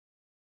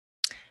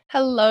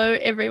Hello,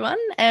 everyone,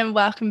 and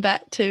welcome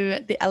back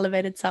to the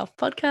Elevated Self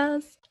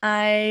podcast.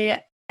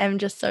 I am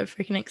just so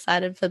freaking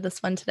excited for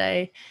this one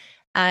today.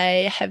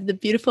 I have the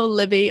beautiful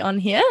Libby on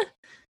here.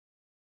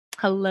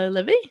 Hello,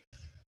 Libby.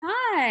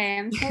 Hi,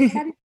 I'm so excited to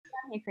be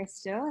on here,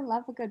 Crystal. I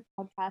love a good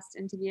podcast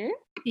interview.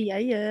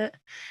 Yeah.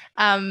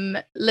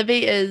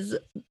 Libby is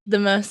the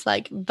most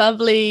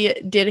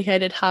bubbly,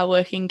 dedicated,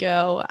 hardworking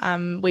girl.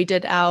 We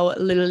did our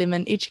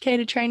Lululemon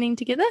educator training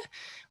together,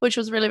 which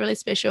was really, really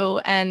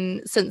special.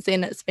 And since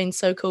then, it's been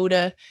so cool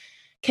to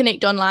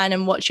connect online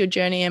and watch your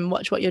journey and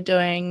watch what you're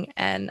doing.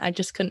 And I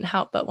just couldn't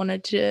help but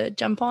wanted to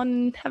jump on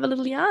and have a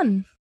little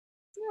yarn.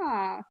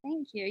 Oh,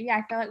 thank you. Yeah,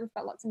 I feel like we've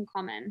got lots in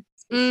common,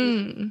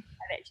 especially Mm.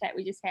 that chat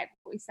we just had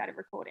before we started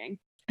recording.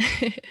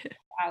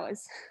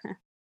 Hours.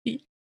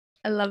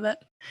 I love it.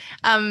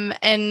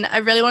 And I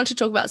really wanted to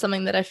talk about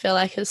something that I feel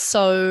like is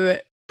so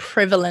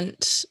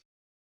prevalent,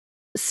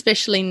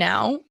 especially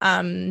now.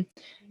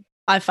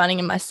 I'm finding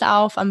in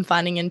myself, I'm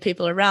finding in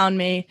people around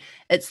me.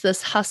 It's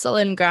this hustle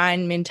and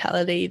grind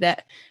mentality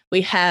that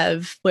we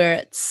have where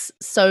it's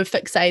so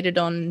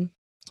fixated on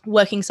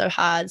working so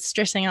hard,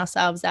 stressing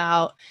ourselves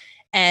out,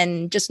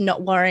 and just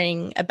not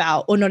worrying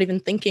about or not even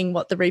thinking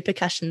what the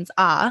repercussions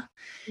are.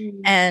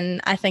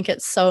 And I think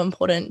it's so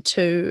important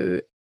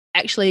to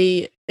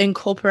actually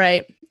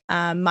incorporate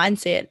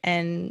mindset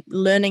and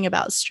learning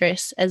about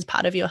stress as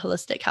part of your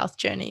holistic health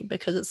journey,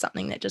 because it's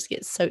something that just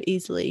gets so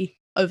easily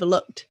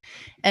overlooked.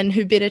 And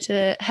who better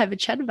to have a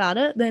chat about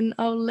it than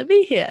old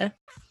Libby here?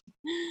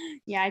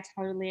 Yeah, I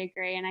totally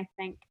agree. And I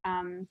think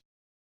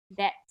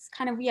that's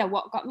kind of,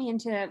 what got me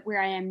into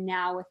where I am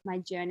now with my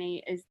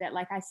journey is that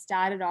I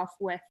started off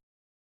with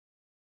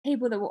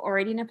people that were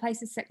already in a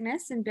place of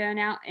sickness and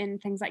burnout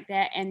and things like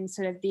that, and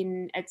sort of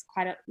then it's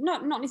quite a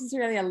not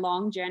necessarily a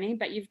long journey,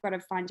 but you've got to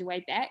find your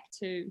way back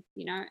to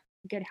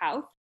good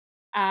health.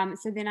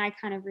 So then I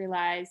kind of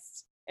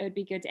realized it would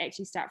be good to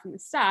actually start from the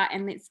start,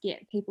 and let's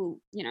get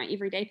people,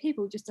 everyday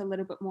people, just a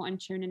little bit more in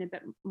tune and a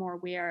bit more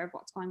aware of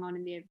what's going on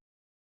in their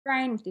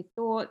brain, with their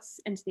thoughts,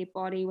 into their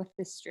body, with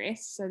the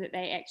stress, so that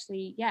they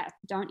actually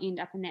don't end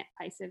up in that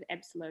place of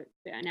absolute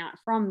burnout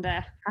from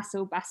the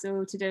hustle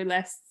bustle, to-do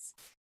lists,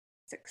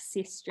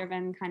 success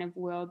driven kind of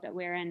world that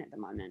we're in at the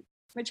moment,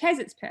 which has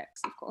its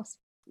perks, of course.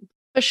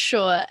 For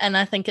sure. And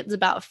I think it's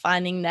about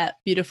finding that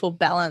beautiful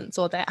balance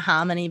or that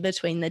harmony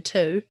between the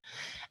two.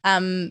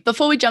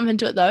 Before we jump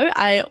into it, though,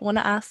 I want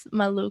to ask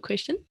my little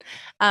question.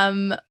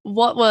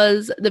 What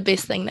was the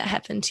best thing that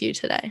happened to you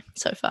today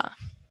so far?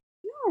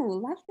 Oh,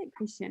 love that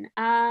question.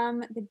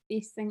 The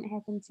best thing that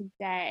happened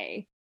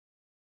today.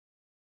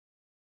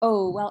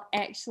 Oh, well,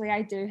 actually,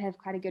 I do have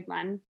quite a good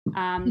one.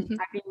 I've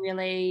been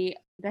really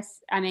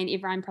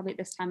everyone probably at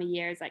this time of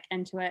year is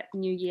into it.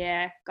 New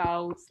year,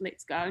 goals,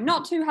 let's go.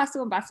 Not too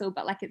hustle and bustle,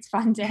 but it's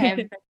fun to have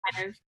the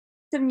kind of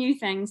some new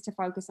things to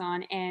focus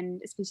on, and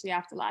especially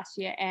after last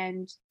year.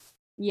 And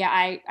yeah,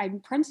 I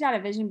printed out a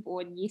vision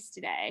board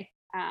yesterday,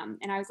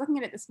 and I was looking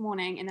at it this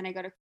morning, and then I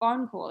got a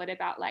phone call at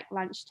about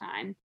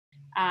lunchtime,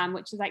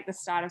 which is the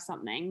start of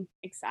something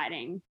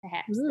exciting,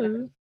 perhaps, that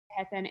Ooh.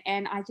 happen.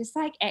 And I just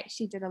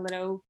actually did a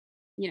little,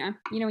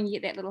 when you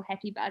get that little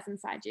happy buzz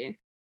inside you,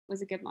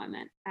 was a good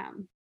moment.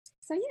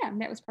 So yeah,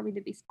 that was probably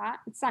the best part.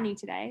 It's sunny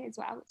today as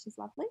well, which is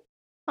lovely.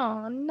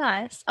 Oh,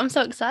 nice. I'm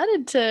so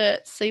excited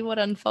to see what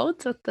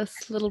unfolds with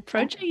this little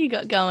project you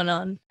got going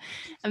on.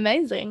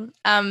 Amazing.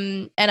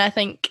 And I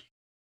think,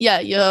 yeah,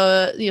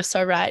 you're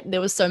so right.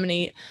 There was so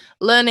many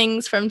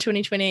learnings from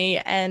 2020,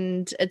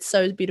 and it's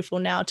so beautiful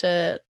now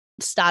to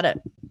start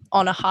it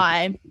on a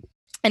high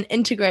and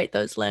integrate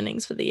those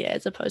learnings for the year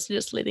as opposed to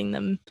just letting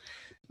them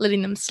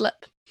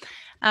slip.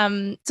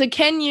 So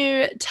can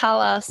you tell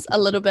us a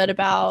little bit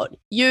about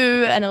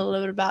you and a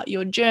little bit about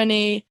your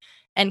journey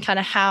and kind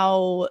of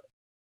how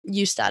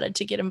you started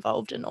to get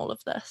involved in all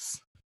of this?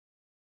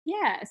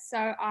 Yeah, so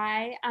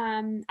I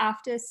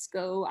after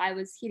school I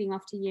was heading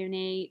off to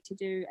uni to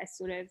do a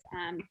sort of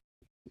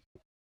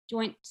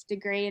joint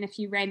degree in a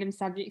few random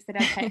subjects that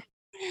I picked.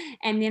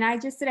 And then I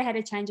just sort of had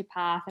a change of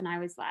path, and I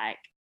was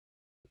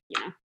you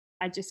know,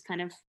 I just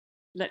kind of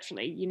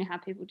literally, how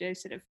people do,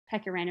 sort of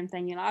pick a random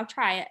thing, I'll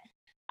try it.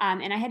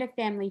 And I had a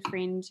family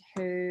friend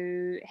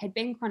who had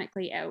been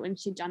chronically ill, and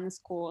she'd done this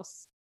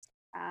course,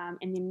 and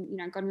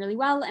then gone really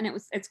well. And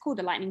it's called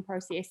the lightning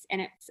process,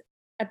 and it's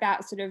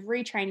about sort of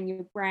retraining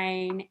your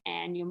brain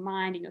and your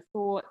mind and your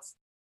thoughts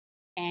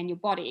and your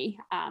body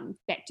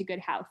back to good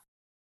health.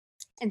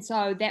 And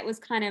so that was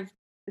kind of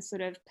the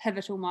sort of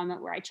pivotal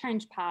moment where I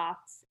changed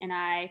paths, and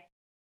I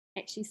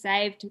actually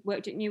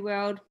worked at New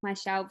World, my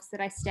shelves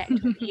that I stacked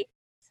with eggs,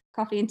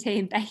 coffee and tea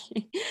and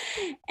baking,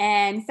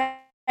 and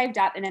saved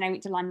up. And then I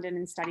went to London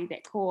and studied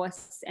that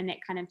course, and that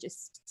kind of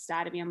just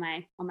started me on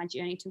my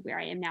journey to where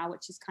I am now,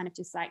 which is kind of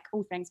just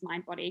all things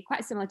mind body,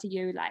 quite similar to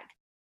you.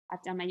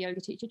 I've done my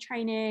yoga teacher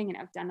training, and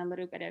I've done a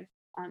little bit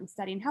of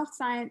studying health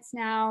science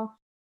now,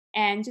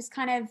 and just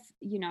kind of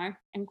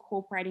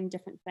incorporating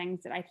different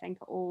things that I think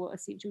are all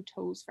essential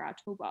tools for our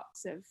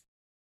toolbox of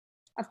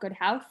good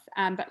health.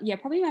 But yeah,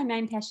 probably my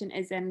main passion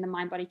is in the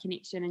mind body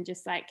connection, and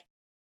just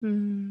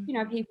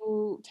Mm.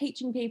 people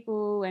teaching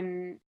people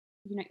and,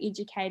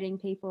 educating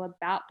people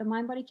about the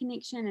mind body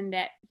connection, and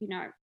that,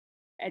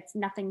 it's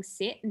nothing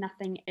set,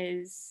 nothing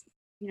is,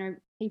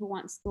 people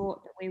once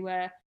thought that we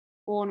were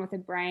born with a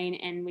brain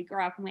and we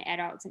grow up and we're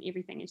adults and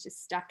everything is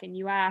just stuck, and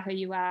you are who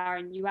you are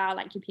and you are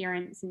like your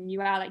parents and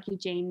you are like your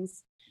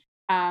genes.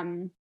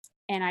 And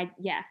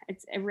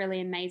it's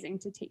really amazing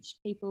to teach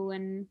people,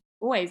 and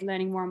always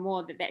learning more and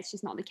more that that's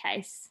just not the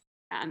case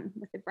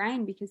with the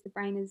brain, because the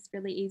brain is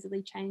really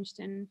easily changed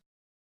and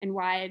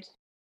wired.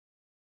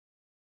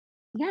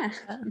 Yeah.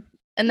 Yeah.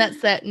 And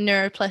that's that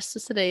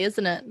neuroplasticity,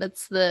 isn't it?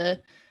 That's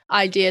the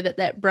idea that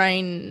that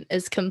brain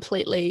is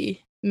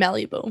completely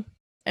malleable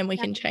and we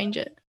can change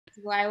it.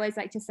 Well, I always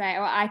like to say,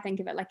 or I think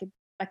of it like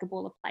a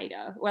ball of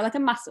Play-Doh, or like a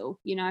muscle,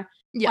 Yeah.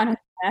 kind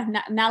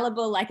of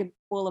malleable, like a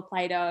ball of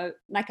Play-Doh,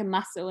 like a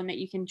muscle, and that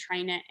you can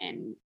train it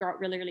and grow it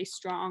really, really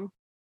strong,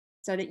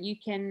 so that you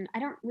can. I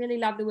don't really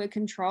love the word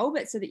control,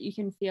 but so that you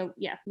can feel,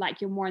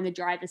 like you're more in the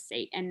driver's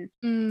seat. And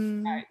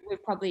Mm.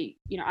 we've probably,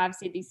 I've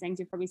said these things,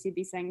 you've probably said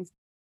these things,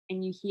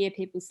 and you hear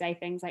people say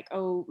things like,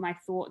 "Oh, my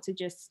thoughts are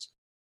just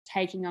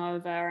taking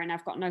over and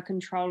I've got no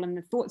control, and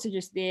the thoughts are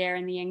just there,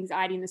 and the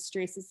anxiety and the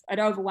stress it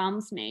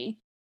overwhelms me,"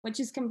 which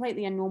is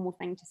completely a normal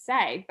thing to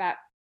say. But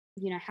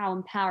how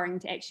empowering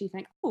to actually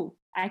think, "Oh,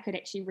 I could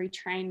actually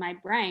retrain my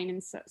brain,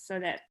 and so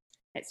that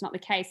that's not the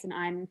case, and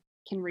I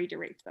can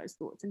redirect those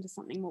thoughts into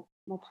something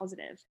more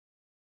positive."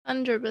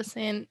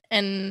 100%.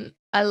 And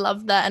I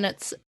love that. And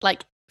it's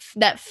like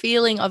that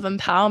feeling of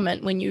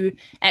empowerment when you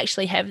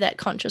actually have that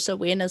conscious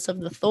awareness of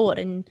the thought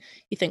and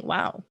you think,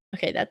 wow,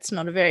 okay, that's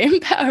not a very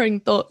empowering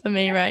thought for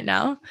me right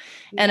now.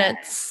 And Yeah.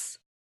 it's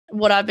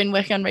what I've been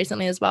working on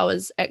recently as well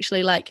is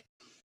actually like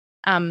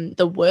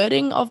the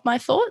wording of my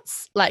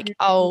thoughts. Like Mhm.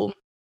 I'll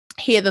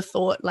hear the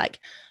thought like,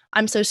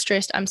 I'm so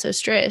stressed, I'm so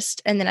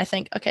stressed. And then I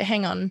think, okay,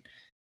 hang on,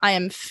 I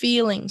am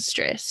feeling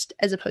stressed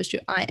as opposed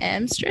to I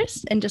am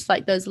stressed. And just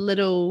like those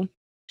little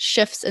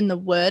shifts in the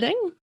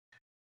wording.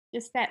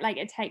 Just that, like,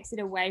 it takes it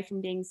away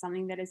from being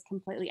something that is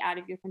completely out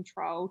of your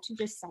control to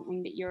just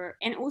something that you're,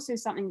 and also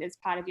something that's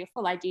part of your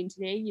full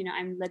identity.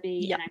 I'm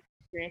Libby, Yeah. and I'm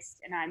stressed,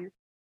 and I'm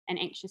an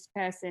anxious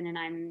person, and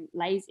I'm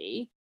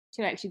lazy.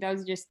 To actually,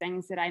 those are just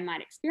things that I might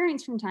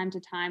experience from time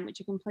to time,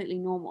 which are completely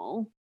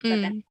normal,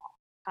 but they're Mm. not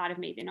part of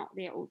me. They're not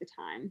there all the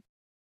time.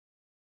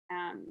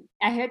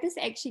 I heard this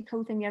actually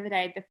cool thing the other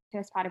day. The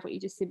first part of what you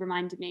just said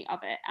reminded me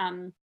of it.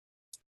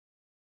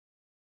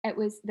 It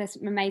was this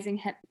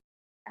amazing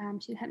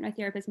she's a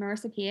hypnotherapist,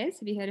 Marissa Peers.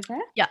 Have you heard of her?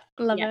 Yeah.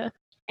 Love Yeah. it.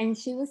 And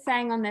she was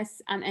saying on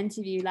this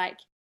interview, like,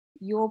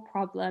 your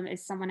problem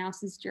is someone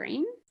else's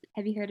dream.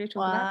 Have you heard her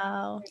talk about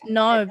Wow. that?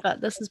 No,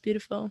 but this is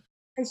beautiful.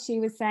 Because she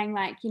was saying,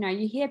 like,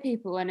 you hear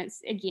people, and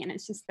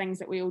it's just things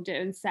that we all do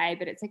and say,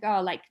 but it's like,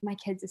 oh, like, my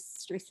kids are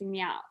stressing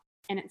me out.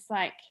 And it's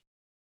like,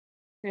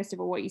 first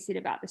of all, what you said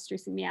about the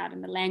stressing me out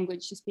and the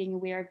language, just being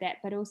aware of that,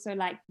 but also,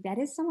 like, that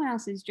is someone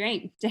else's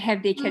dream to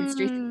have their kids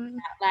stressing Mm.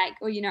 out. Like,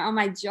 or, on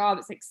my job,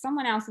 it's like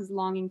someone else is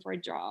longing for a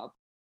job.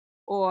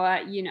 Or,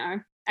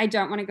 I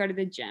don't want to go to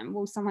the gym.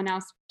 Well, someone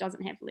else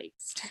doesn't have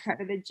legs to go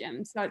to the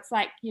gym. So it's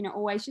like,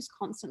 always just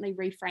constantly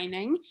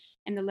reframing,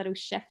 and the little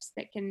shifts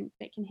that can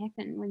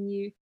happen when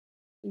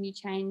you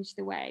change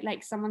the way.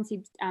 Like, someone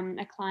said,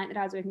 a client that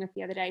I was working with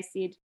the other day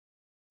said,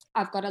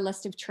 I've got a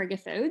list of trigger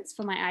foods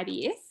for my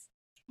IBS.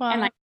 And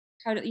Wow. like,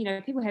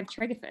 totally, people have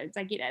trigger foods.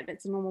 I get it.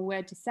 That's a normal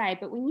word to say.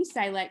 But when you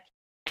say, like,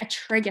 a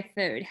trigger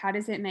food, how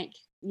does it make,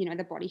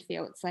 the body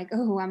feel? It's like,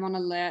 oh, I'm on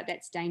alert.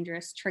 That's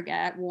dangerous.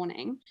 Trigger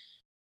warning.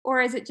 Or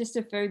is it just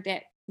a food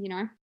that,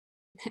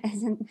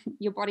 isn't,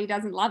 your body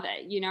doesn't love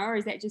it, or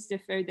is that just a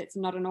food that's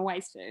not an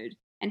always food?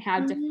 And how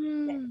different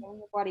does that Mm. feel in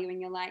your body when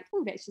you're like,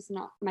 oh, that's just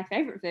not my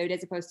favorite food,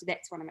 as opposed to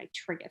that's one of my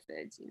trigger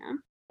foods?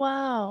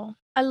 Wow.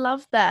 I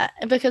love that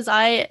because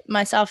I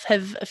myself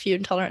have a few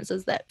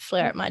intolerances that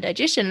flare up my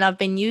digestion, and I've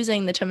been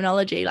using the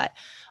terminology like,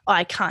 "Oh,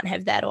 I can't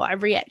have that," or "I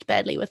react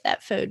badly with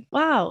that food."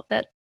 Wow,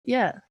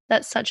 yeah,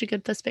 that's such a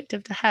good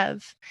perspective to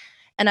have.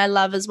 And I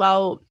love as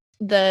well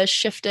the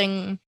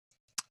shifting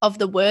of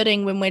the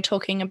wording when we're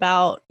talking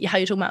about how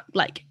you're talking about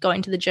like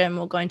going to the gym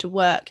or going to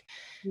work.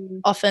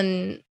 Mhm.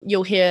 Often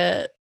you'll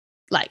hear,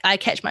 like, I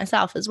catch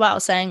myself as well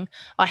saying,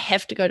 I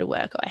have to go to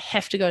work or I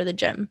have to go to the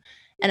gym.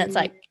 And it's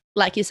Mm.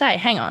 like you say,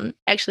 hang on,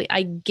 actually,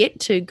 I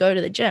get to go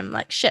to the gym.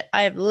 Like, shit,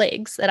 I have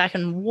legs that I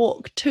can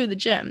walk to the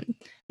gym.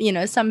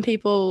 Some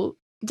people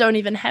don't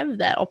even have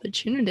that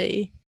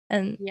opportunity.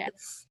 And Yeah,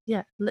 it's,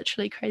 yeah,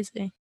 literally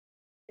crazy.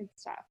 good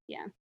stuff.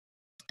 Yeah.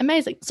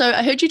 Amazing. So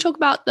I heard you talk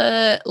about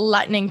the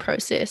lightning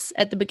process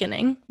at the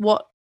beginning.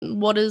 What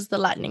is the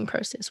lightning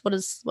process?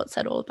 What's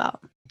that all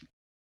about?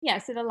 Yeah,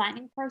 so the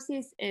lightning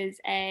process is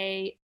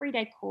a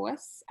 3-day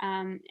course,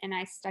 and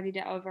I studied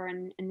it over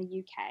in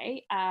the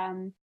UK.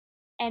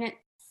 And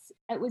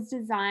it was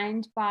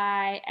designed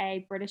by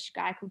a British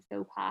guy called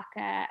Phil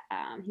Parker.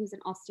 He was an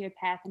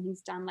osteopath, and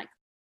he's done like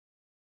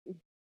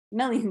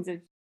millions of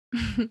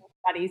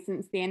studies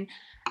since then.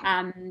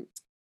 Um,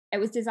 it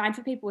was designed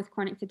for people with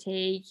chronic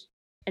fatigue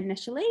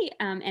initially,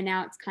 and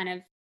now it's kind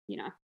of,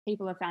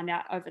 people have found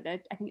out over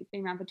I think it's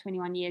been around for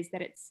 21 years,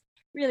 that it's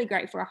really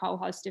great for a whole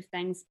host of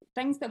things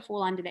that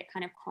fall under that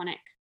kind of chronic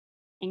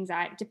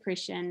anxiety,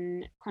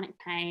 depression, chronic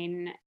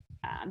pain,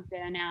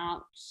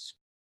 burnout.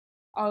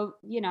 Oh,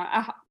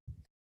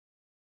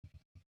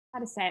 how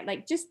to say it,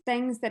 like just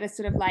things that are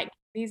sort of like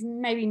there's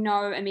maybe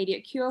no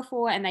immediate cure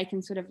for, and they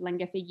can sort of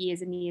linger for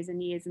years and years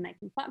and years, and they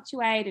can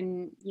fluctuate,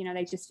 and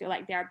they just feel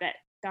like they're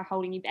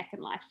holding you back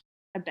in life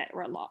a bit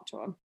or a lot.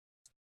 Or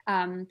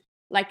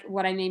like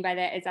what I mean by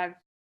that is I've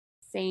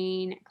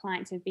seen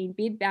clients who've been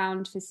bed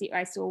bound for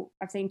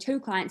I've seen 2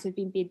 clients who've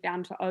been bed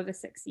bound for over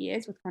 6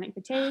 years with chronic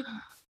fatigue.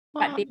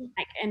 But then,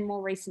 like in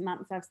more recent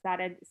months, I've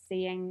started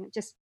seeing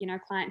just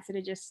clients that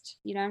are just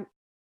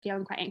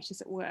feeling quite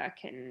anxious at work,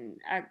 and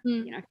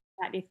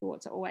like their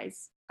thoughts are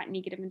always quite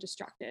negative and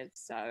destructive.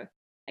 So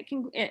it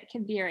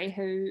can vary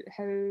who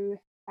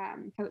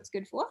it's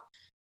good for.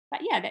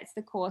 But yeah, that's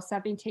the course.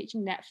 I've been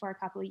teaching that for a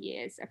couple of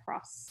years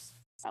across,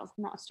 well,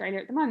 not Australia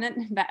at the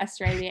moment, but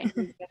Australia and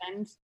New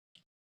Zealand.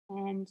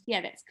 And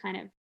yeah, that's kind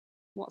of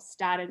what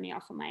started me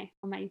off with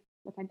my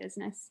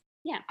business.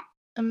 Yeah.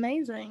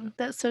 Amazing.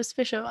 That's so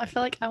special. I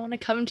feel like I want to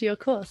come to your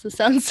course. It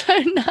sounds so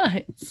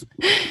nice.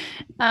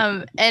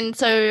 And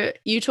so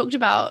you talked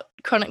about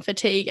chronic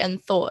fatigue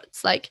and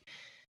thoughts. Like,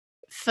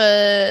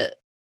 for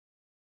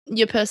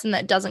your person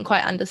that doesn't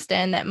quite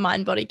understand that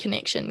mind-body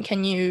connection,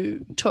 can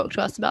you talk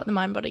to us about the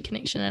mind-body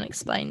connection and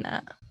explain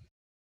that?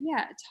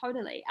 Yeah,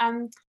 totally.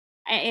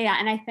 Yeah,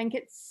 and I think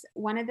it's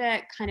one of the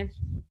kind of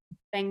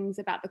things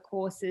about the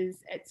course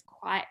is it's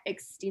quite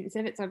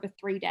extensive. It's over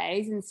 3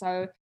 days, and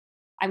so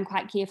I'm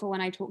quite careful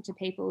when I talk to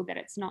people that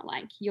it's not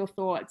like your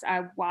thoughts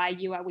are why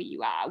you are where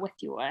you are with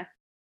your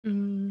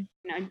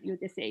your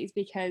disease,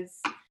 because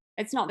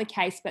it's not the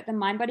case. But the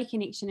mind body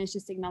connection is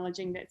just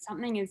acknowledging that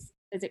something is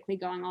physically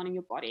going on in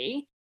your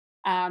body,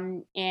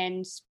 and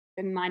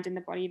the mind and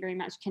the body are very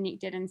much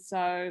connected, and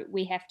so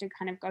we have to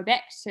kind of go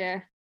back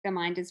to the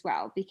mind as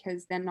well,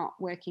 because they're not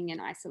working in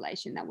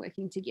isolation, they're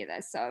working together.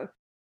 So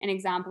an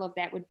example of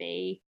that would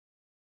be,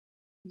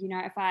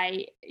 if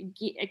I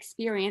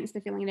experience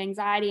the feeling of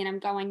anxiety and I'm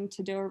going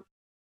to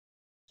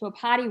a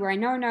party where I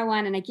know no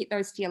one, and I get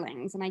those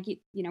feelings, and I get,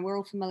 we're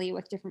all familiar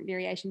with different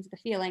variations of the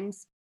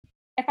feelings.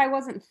 If I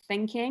wasn't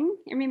thinking,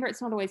 remember,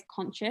 it's not always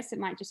conscious, it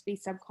might just be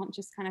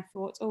subconscious kind of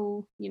thoughts,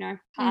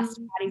 past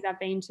parties I've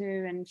been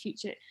to and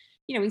future,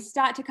 we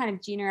start to kind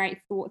of generate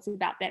thoughts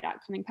about that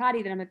upcoming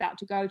party that I'm about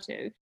to go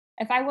to.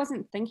 If I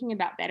wasn't thinking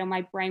about that, or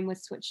my brain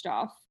was switched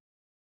off,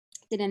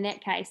 then in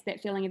that case, that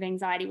feeling of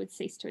anxiety would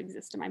cease to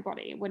exist in my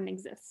body. It wouldn't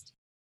exist.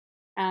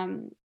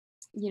 Some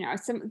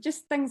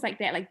just things like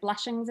that, like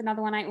blushing is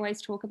another one I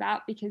always talk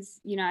about, because,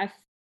 if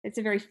it's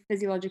a very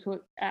physiological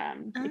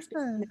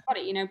experience in the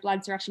body,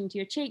 blood's rushing to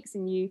your cheeks,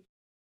 and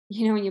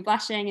when you're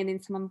blushing, and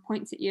then someone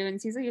points at you and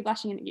says, oh, you're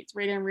blushing, and it gets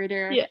redder and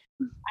redder. Yeah.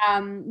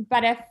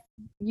 But if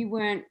you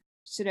weren't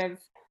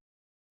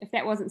if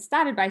that wasn't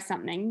started by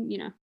something,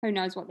 who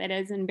knows what that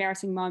is, an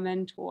embarrassing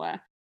moment or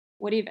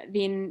whatever,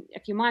 then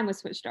if your mind was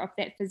switched off,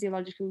 that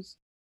physiological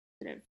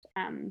sort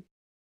of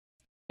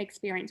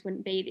experience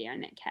wouldn't be there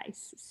in that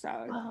case.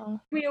 So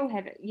we all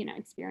have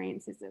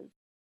experiences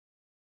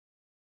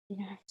of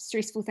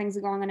stressful things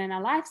are going on in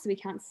our life, so we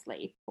can't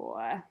sleep,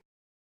 or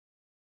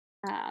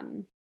a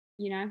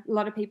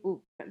lot of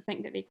people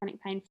think that their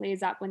chronic pain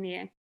flares up when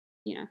they're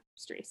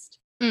stressed.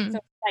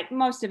 So like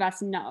most of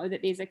us know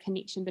that there's a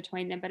connection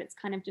between them, but it's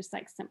kind of just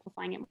like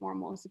simplifying it more and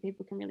more so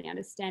people can really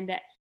understand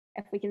that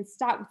if we can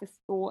start with the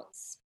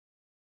thoughts,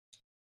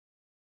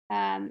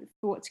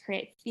 thoughts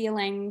create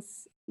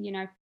feelings,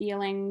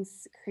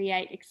 feelings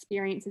create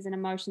experiences and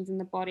emotions in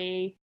the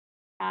body,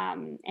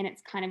 and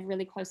it's kind of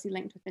really closely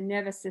linked with the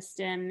nervous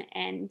system.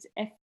 And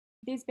if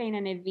there's been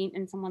an event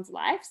in someone's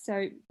life,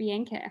 so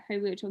Bianca,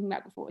 who we were talking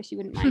about before, she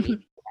wouldn't mind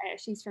me,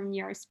 she's from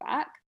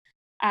NeuroSpark.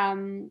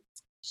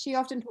 She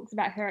often talks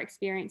about her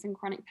experience in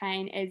chronic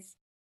pain as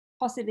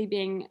possibly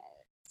being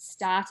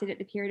started at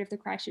the period of the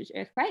Christchurch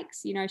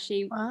earthquakes.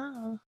 She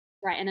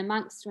right in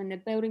amongst when the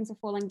buildings are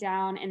falling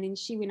down, and then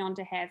she went on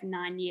to have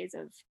 9 years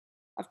of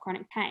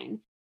chronic pain.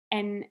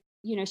 And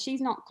she's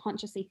not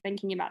consciously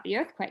thinking about the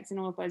earthquakes in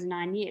all of those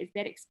 9 years.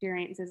 That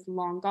experience is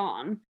long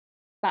gone,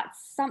 but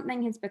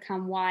something has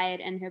become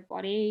wired in her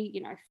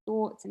body.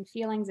 Thoughts and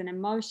feelings and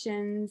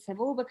emotions have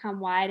all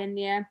become wired in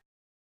there,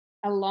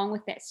 along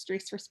with that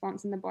stress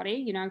response in the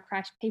body.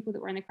 People that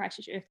were in the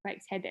Christchurch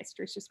earthquakes had that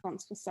stress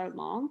response for so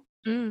long.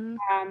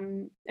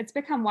 It's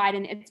become wide,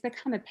 and it's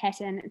become a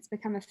pattern. It's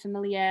become a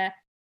familiar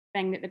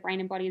thing that the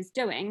brain and body is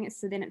doing.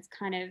 So then it's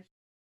kind of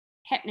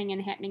happening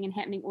and happening and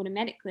happening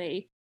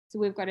automatically. So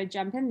we've got to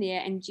jump in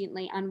there and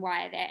gently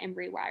unwire that and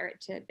rewire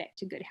it back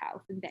to good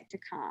health, and back to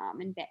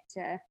calm, and back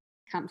to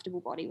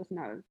comfortable body with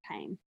no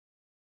pain,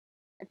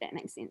 if that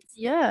makes sense.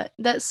 Yeah,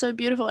 that's so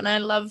beautiful. And I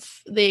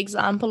love the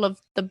example of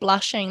the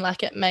blushing.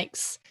 Like, it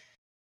makes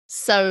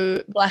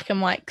so black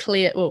and white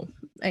clear, well,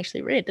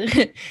 actually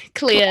red,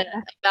 clear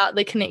about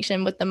the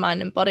connection with the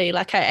mind and body.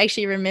 Like, I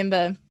actually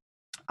remember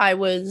I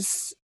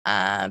was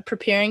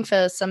preparing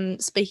for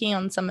speaking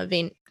on some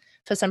event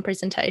for some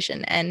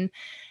presentation. And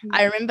Mm.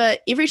 I remember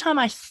every time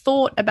I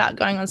thought about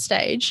going on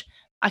stage,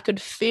 I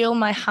could feel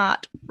my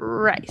heart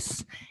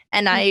race.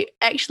 And I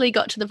actually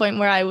got to the point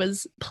where I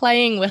was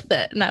playing with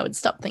it and I would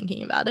stop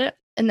thinking about it.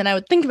 And then I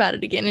would think about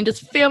it again and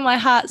just feel my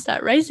heart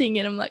start racing.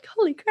 And I'm like,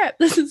 holy crap,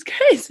 this is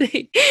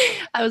crazy.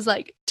 I was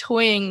like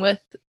toying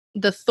with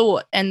the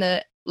thought and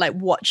the like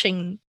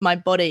watching my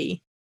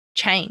body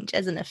change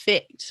as an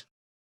effect.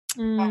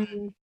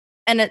 Mm.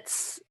 And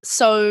it's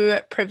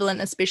so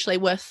prevalent, especially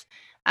with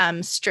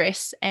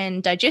stress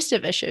and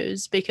digestive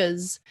issues,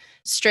 because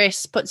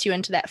stress puts you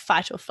into that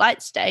fight or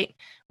flight state,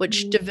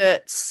 which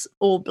diverts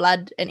all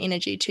blood and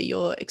energy to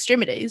your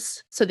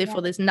extremities. So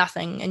therefore, there's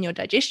nothing in your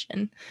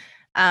digestion.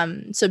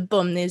 So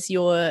boom, there's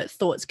your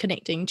thoughts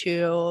connecting to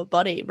your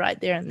body right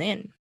there and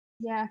then.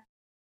 Yeah,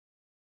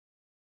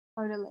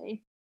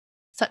 totally.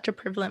 Such a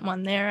prevalent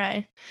one there,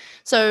 eh?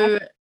 So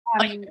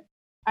Um,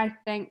 I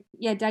think,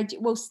 yeah,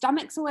 well,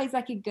 stomach's always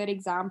like a good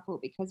example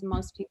because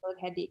most people have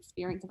had the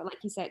experience of it. Like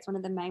you say, it's one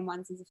of the main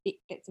ones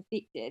that's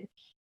affected.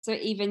 So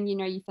even,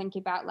 you think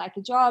about like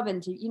a job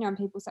and, and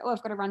people say, oh,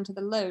 I've got to run to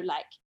the loo,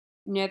 like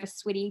nervous,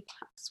 sweaty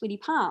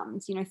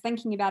palms,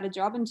 thinking about a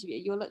job interview.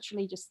 You're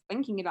literally just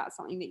thinking about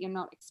something that you're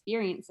not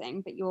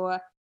experiencing, but your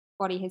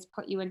body has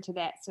put you into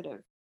that sort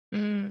of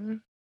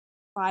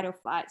fight or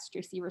flight,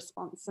 stressy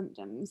response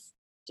symptoms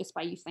just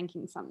by you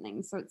thinking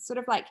something. So it's sort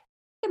of like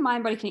the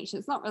mind body connection.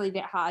 It's not really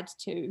that hard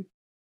to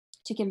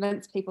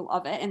convince people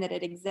of it and that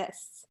it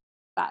exists.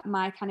 But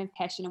my kind of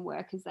passion and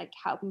work is like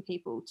helping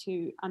people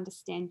to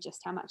understand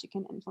just how much it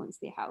can influence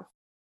their health.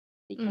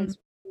 Because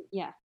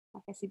yeah,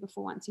 like I said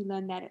before, once you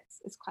learn that,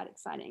 it's quite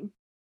exciting.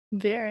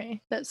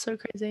 Very. That's so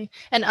crazy.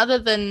 And other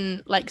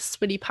than like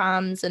sweaty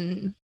palms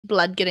and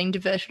blood getting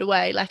diverted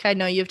away, like I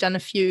know you've done a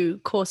few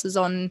courses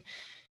on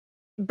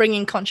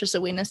bringing conscious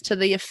awareness to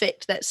the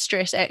effect that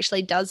stress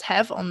actually does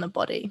have on the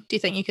body. Do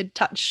you think you could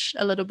touch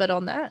a little bit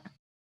on that?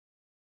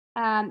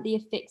 The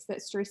effects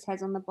that stress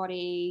has on the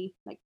body,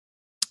 like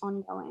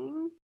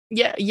ongoing.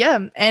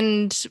 Yeah.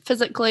 And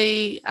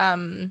physically,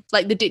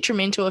 like the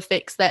detrimental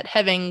effects that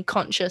having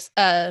conscious,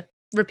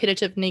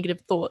 repetitive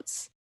negative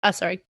thoughts,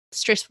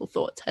 stressful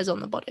thoughts has on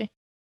the body.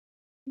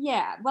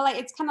 Yeah, well, like,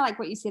 it's kind of like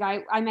what you said.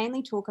 I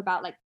mainly talk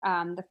about like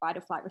the fight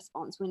or flight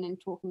response when I'm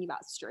talking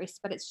about stress,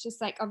 but it's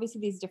just like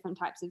obviously there's different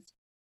types of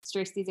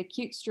stress. There's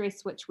acute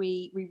stress, which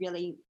we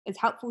really is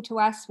helpful to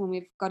us when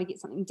we've got to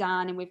get something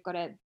done and we've got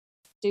to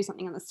do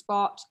something on the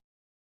spot,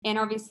 and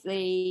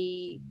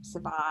obviously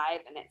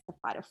survive. And that's the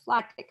fight or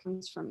flight that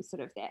comes from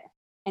sort of that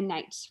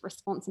innate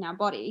response in our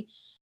body.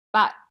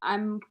 But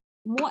I'm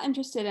more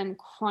interested in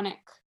chronic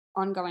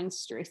ongoing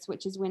stress,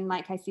 which is when,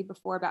 like I said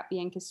before about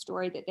Bianca's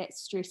story, that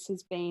stress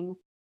has been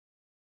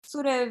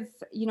sort of,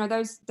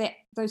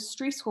 those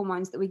stress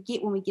hormones that we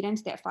get when we get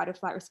into that fight or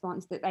flight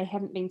response, that they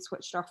haven't been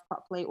switched off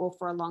properly or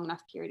for a long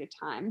enough period of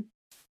time.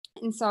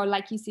 And so,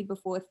 like you said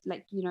before,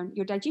 like,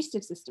 your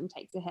digestive system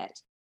takes a hit.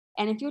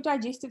 And if your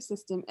digestive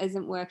system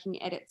isn't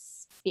working at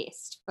its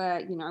best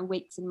for,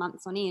 weeks and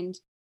months on end,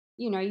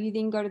 you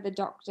then go to the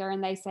doctor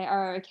and they say,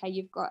 oh, okay,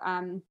 you've got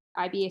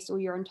IBS, or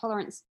you're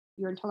intolerant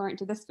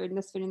to this food and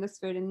this food and this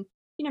food. And,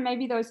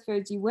 maybe those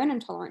foods you weren't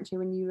intolerant to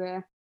when you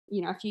were,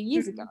 a few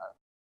years ago,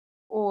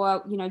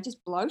 or,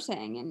 just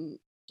bloating and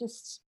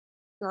just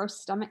gross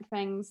stomach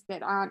things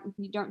that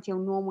you don't feel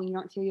normal, you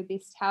don't feel your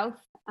best health.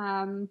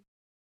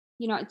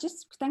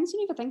 Just things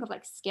you never think of,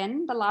 like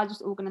skin, the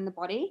largest organ in the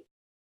body.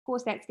 Of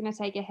course, that's going to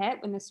take a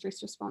hit when the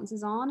stress response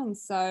is on. And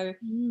so,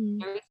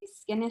 if there's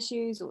skin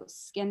issues or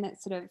skin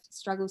that sort of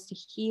struggles to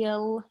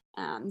heal,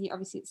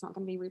 obviously it's not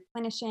going to be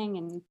replenishing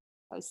and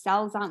those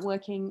cells aren't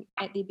working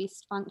at their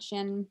best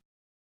function.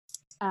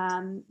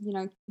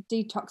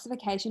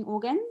 Detoxification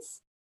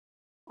organs,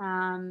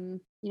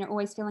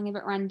 always feeling a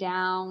bit run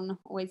down,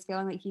 always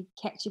feeling like you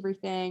catch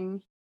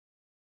everything.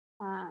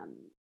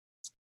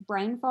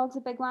 Brain fog's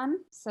a big one.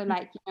 So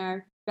like,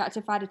 about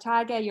to fight a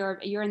tiger,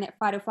 you're in that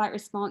fight or flight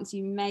response,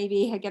 you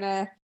maybe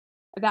are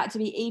about to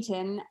be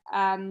eaten.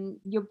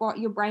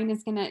 Your brain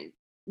is gonna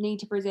need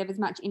to preserve as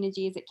much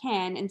energy as it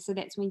can. And so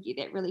that's when you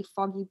get that really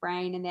foggy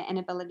brain and that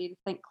inability to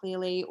think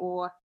clearly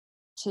or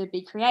to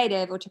be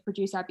creative or to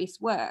produce our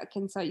best work.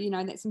 And so,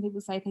 that some people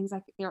say things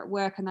like they're at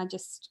work and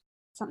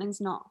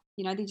something's not,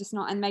 they're just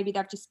not, and maybe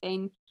they've just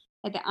been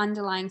at the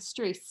underlying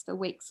stress for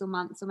weeks or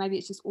months, or maybe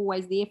it's just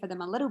always there for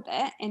them a little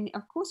bit. And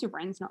of course, your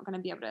brain's not going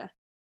to be able to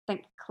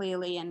think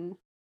clearly and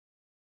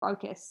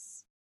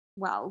focus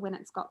well when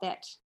it's got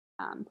that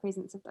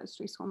presence of those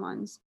stress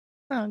hormones.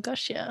 Oh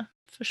gosh, yeah,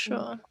 for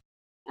sure.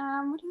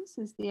 What else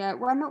is there?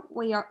 One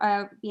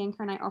that Bianca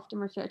and I often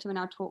refer to in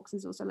our talks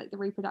is also like the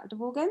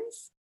reproductive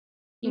organs.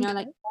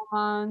 Like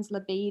hormones,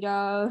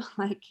 libido,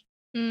 like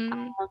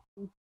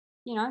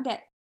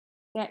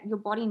that your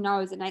body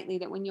knows innately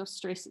that when you're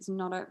stressed, it's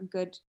not a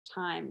good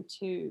time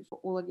for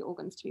all of your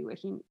organs to be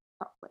working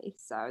properly.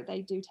 So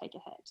they do take a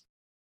hit.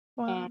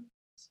 Wow. And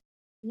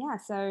yeah,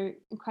 so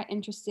I'm quite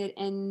interested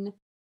in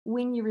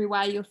when you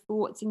rewire your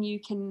thoughts and you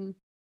can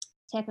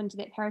tap into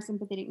that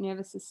parasympathetic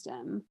nervous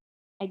system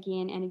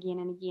again and again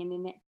and again,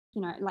 then that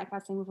like I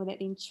was saying before, that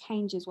then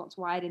changes what's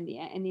wired in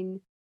there. And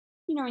then,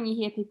 when you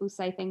hear people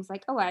say things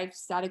like, "Oh, I've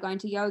started going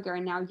to yoga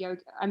and now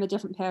yoga, I'm a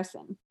different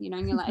person,"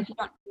 and you're like, if you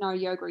don't know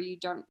yoga or you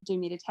don't do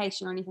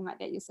meditation or anything like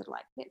that, you're sort of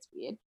like, that's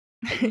weird.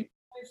 But you do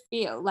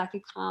feel like a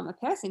calmer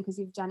person because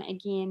you've done it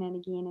again and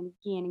again and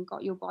again and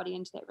got your body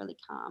into that really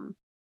calm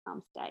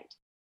state.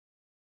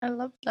 I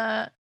love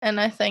that. And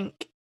I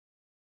think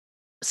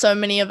so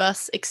many of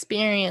us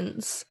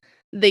experience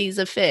these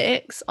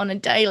effects on a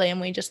daily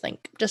and we just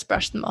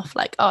brush them off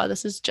like, oh,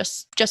 this is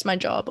just my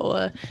job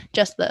or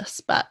just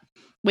this, but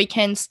we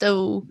can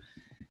still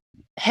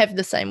have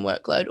the same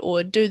workload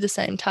or do the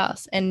same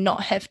tasks and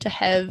not have to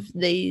have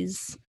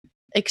these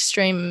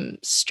extreme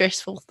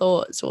stressful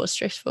thoughts or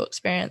stressful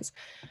experience,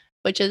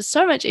 which is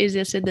so much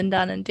easier said than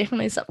done, and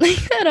definitely something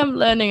that I'm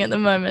learning at the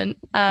moment.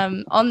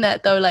 On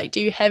that though, like,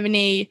 do you have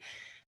any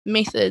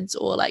methods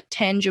or like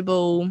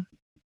tangible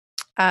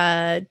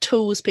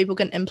tools people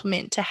can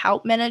implement to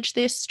help manage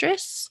their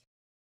stress?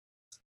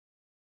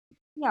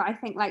 Yeah, I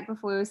think like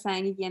before we were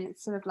saying again,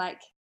 it's sort of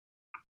like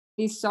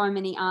there's so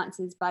many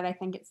answers, but I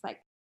think it's like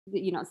it's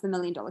the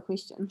 $1,000,000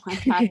 question. Like,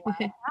 how do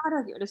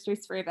I get rid of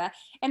stress forever?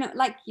 And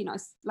like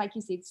like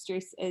you said,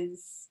 stress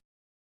is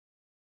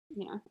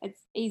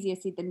it's easier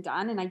said than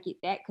done, and I get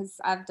that because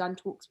I've done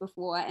talks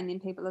before, and then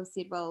people have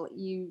said, well,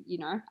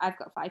 I've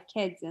got 5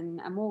 kids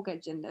and a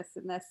mortgage and this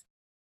and this.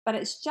 But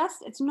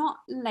it's not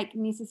like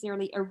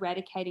necessarily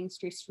eradicating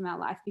stress from our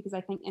life, because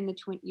I think in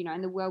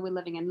in the world we're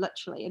living in,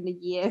 literally in the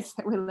years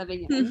that we're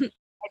living in,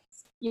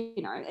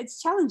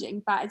 it's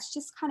challenging, but it's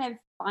just kind of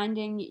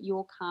finding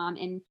your calm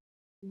and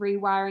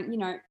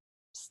rewiring,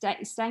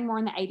 staying more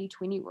in the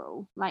 80-20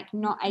 rule, like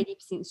not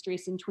 80%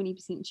 stress and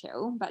 20%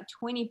 chill, but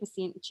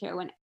 20% chill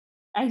and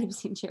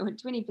 80% chill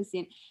and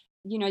 20%,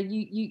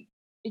 you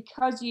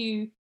because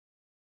you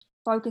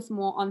focus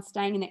more on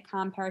staying in that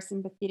calm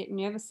parasympathetic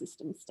nervous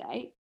system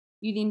state,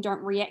 you then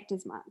don't react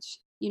as much.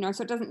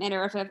 So it doesn't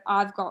matter if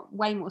I've got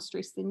way more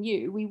stress than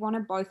you. We want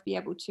to both be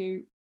able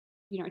to,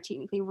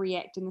 technically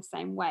react in the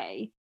same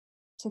way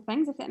to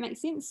things, if that makes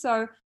sense.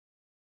 So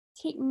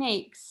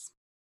techniques,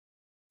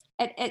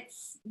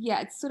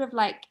 it's sort of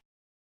like,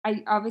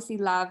 I obviously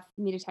love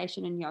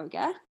meditation and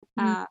yoga.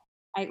 Mhm.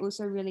 I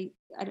also really,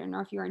 I don't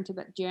know if you're into,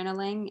 but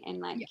journaling and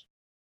like, Yeah.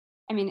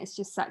 I mean, it's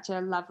just such a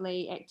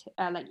lovely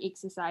like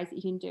exercise that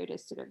you can do to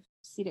sort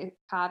of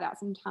carve out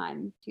some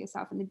time for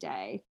yourself in the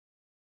day,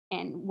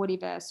 and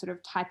whatever sort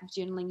of type of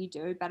journaling you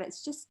do. But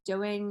it's just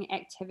doing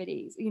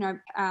activities,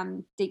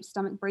 deep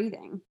stomach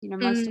breathing.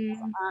 Most of us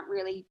Mm. aren't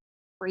really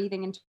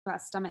breathing into our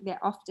stomach that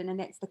often, and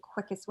that's the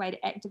quickest way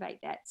to activate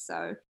that.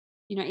 So,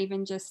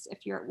 even just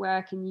if you're at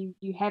work and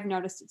you have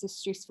noticed it's a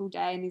stressful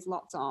day and there's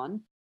lots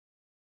on,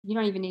 you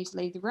don't even need to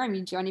leave the room.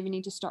 You don't even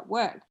need to stop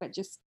work, but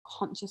just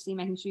consciously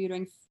making sure you're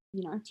doing,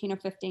 10 or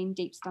 15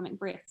 deep stomach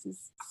breaths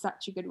is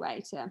such a good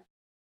way to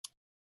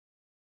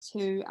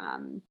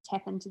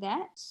tap into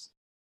that.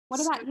 What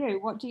about you?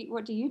 What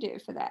do you do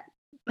for that?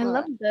 I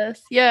love For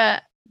this. Yeah.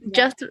 yeah.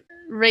 Just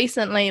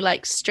recently,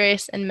 like,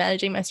 stress and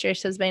managing my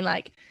stress has been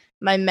like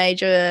my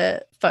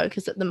major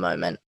focus at the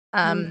moment.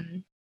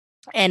 Mm.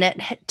 And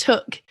it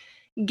took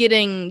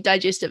getting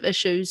digestive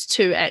issues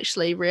to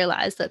actually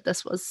realize that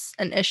this was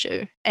an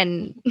issue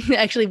and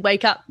actually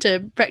wake up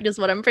to practice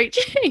what I'm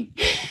preaching.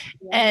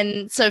 Yeah.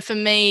 And so for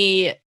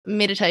me,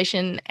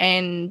 meditation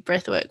and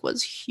breathwork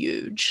was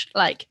huge.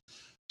 Like,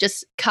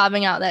 just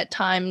carving out that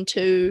time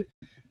to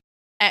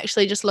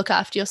actually just look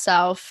after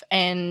yourself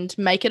and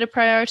make it a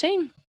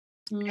priority.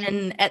 Mm.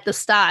 And at the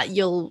start,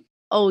 you'll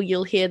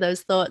hear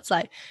those thoughts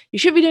like, you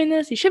should be doing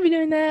this, you should be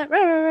doing that, rah,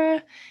 rah, rah.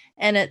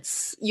 And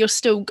you're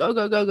still go,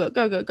 go, go, go,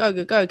 go, go, go,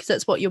 go, go, because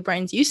that's what your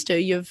brain's used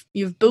to. You've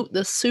built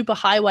this super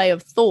highway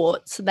of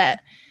thoughts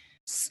that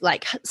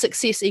like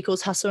success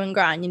equals hustle and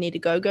grind. You need to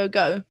go, go,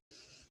 go.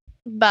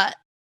 But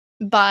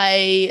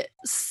by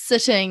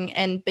sitting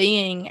and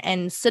being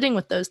and sitting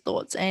with those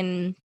thoughts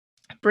and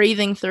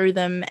breathing through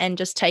them and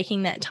just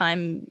taking that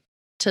time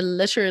to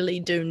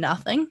literally do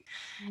nothing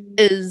Mm.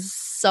 is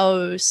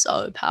so,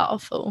 so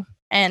powerful.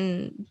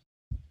 And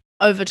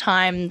over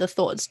time, the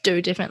thoughts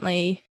do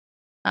definitely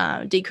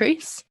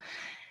decrease.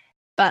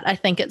 But I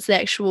think it's the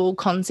actual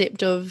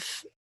concept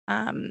of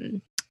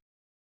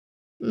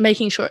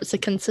making sure it's a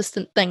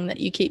consistent thing that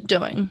you keep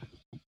doing.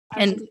 I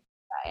was just And gonna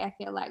say, I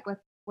feel like with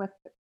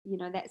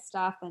that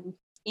stuff and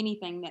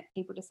anything that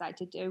people decide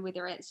to do,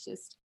 whether it's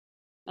just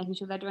making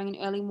sure they're doing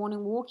an early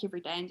morning walk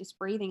every day and just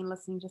breathing and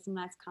listening to some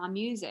nice calm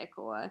music,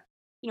 or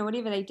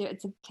whatever they do,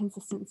 it's a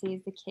consistency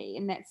is the key.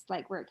 And that's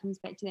like where it comes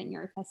back to that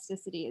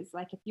neuroplasticity, is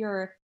like, if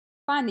you're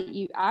find that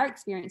you are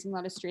experiencing a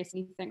lot of stress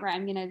and you think, right,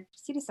 I'm going to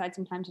set aside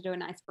some time to do a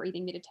nice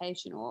breathing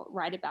meditation or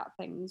write about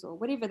things or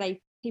whatever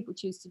people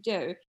choose to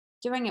do,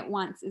 doing it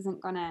once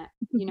isn't gonna,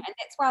 and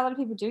that's why a lot of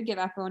people do give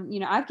up on,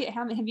 how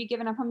have you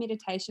given up on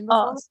meditation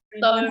oh, before?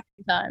 so Everyone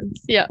many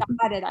times. Yeah.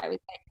 started, I would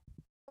say,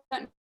 I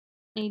don't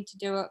need to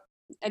do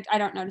it. I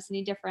don't notice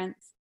any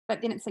difference.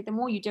 But then it's like the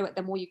more you do it,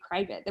 the more you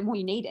crave it, the more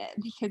you need it,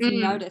 because you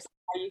Mm. notice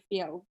how you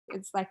feel.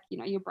 It's like,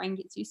 your brain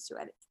gets used to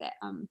it. It's that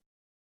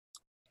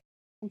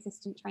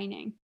consistent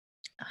training.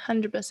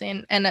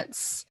 100%. And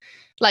it's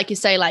like you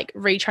say, like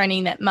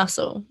retraining that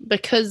muscle,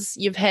 because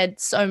you've had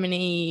so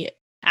many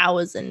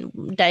hours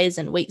and days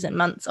and weeks and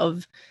months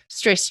of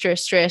stress,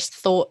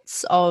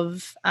 thoughts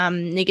of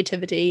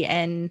negativity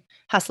and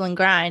hustle and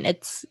grind.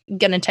 It's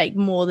going to take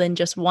more than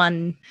just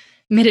one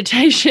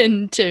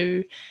meditation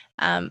to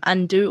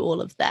undo all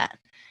of that.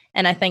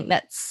 And I think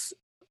that's,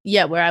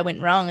 where I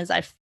went wrong is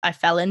I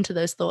fell into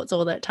those thoughts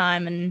all that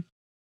time, and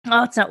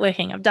oh, it's not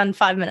working. I've done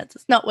 5 minutes.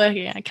 It's not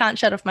working. I can't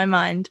shut off my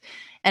mind.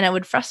 And it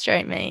would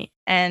frustrate me.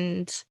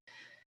 And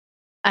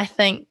I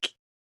think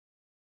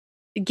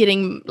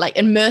getting like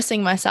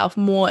immersing myself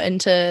more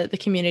into the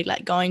community,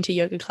 like going to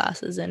yoga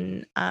classes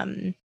and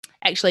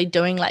actually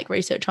doing like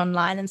research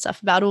online and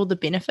stuff about all the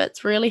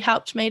benefits really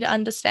helped me to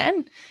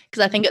understand.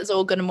 Because I think it's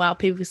all good and well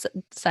people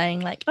saying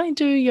like, I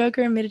do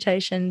yoga and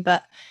meditation,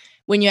 but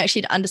when you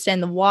actually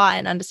understand the why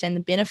and understand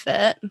the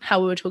benefit, how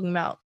we were talking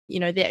about,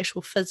 the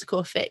actual physical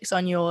effects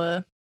on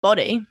your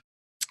body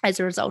as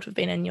a result of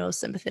being in your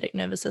sympathetic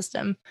nervous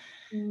system,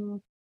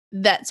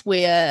 that's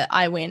where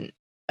I went,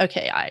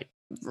 okay, I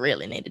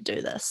really need to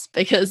do this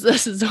because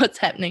this is what's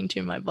happening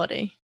to my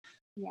body.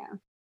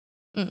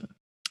 Yeah.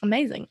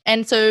 Amazing.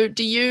 And so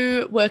do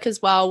you work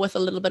as well with a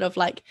little bit of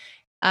like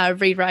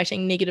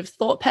rewriting negative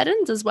thought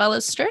patterns as well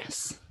as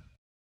stress?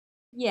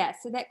 Yeah,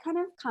 so that kind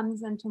of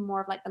comes into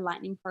more of like the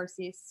lightning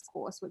process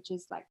course, which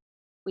is like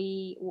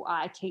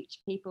I teach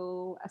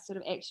people a sort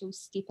of actual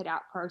step it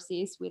out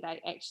process where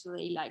they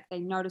actually like they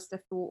notice the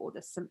thought or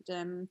the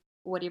symptom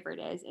or whatever it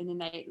is, and then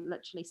they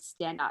literally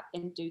stand up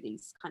and do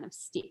these kind of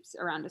steps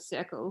around a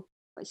circle,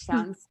 which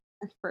sounds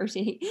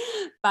fruity,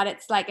 but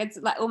it's like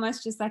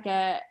almost just like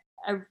a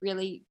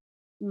really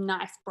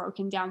nice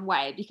broken down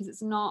way, because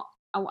it's not,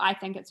 I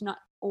think it's not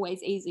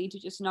always easy to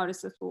just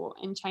notice a thought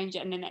and change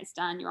it and then that's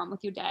done, you're on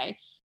with your day.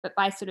 But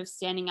by sort of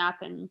standing up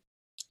and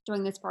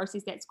doing this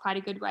process, that's quite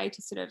a good way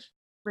to sort of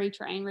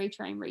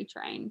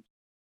retrain.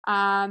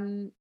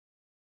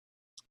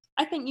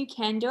 I think you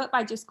can do it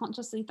by just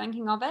consciously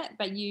thinking of it,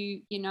 but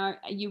you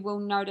will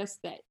notice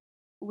that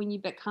when you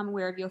become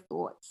aware of your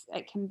thoughts,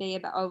 it can be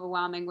a bit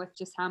overwhelming with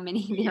just how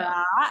many there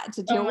are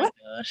to deal with,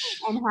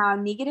 and how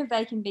negative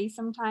they can be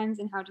sometimes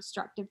and how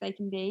destructive they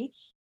can be.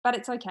 But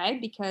it's okay,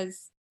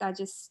 because they're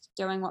just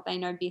doing what they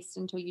know best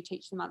until you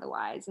teach them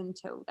otherwise,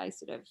 until they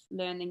sort of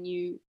learn the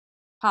new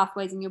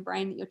pathways in your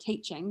brain that you're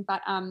teaching.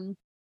 But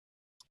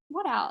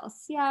what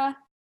else? Yeah.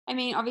 I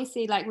mean,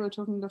 obviously, like we were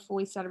talking before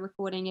we started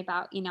recording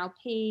about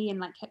NLP and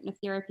like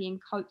hypnotherapy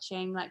and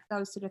coaching, like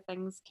those sort of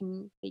things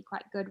can be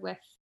quite good with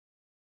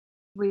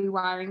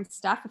rewiring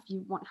stuff if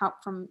you want help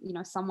from,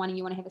 someone and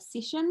you want to have a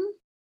session.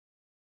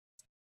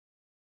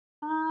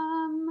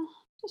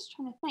 Just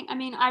trying to think. I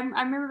mean,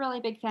 I'm a really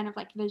big fan of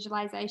like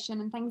visualization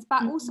and things,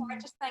 but also I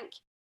just think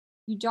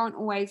it doesn't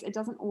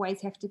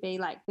always have to be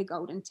like the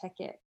golden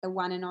ticket, the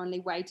one and only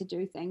way to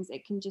do things.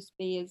 It can just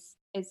be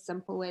as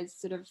simple as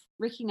sort of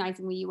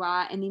recognizing where you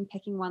are and then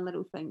picking one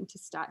little thing to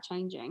start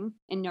changing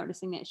and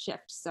noticing that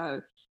shift.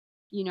 So,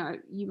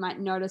 you might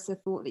notice a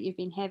thought that you've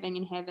been having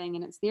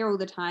and it's there all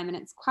the time and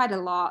it's quite a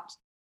lot,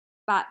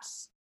 but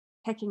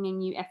picking a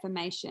new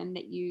affirmation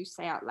that you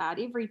say out loud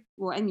in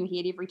your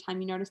head every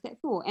time you notice that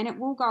thought, and it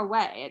will go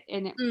away.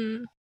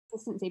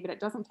 Consistency, but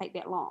it doesn't take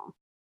that long.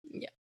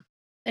 Yeah.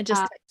 It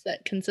just takes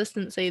that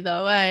consistency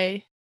though, eh?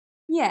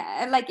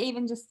 Yeah, like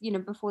even just,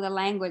 before the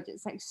language,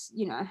 it's like,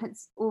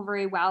 it's all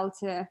very well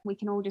we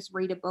can all just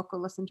read a book or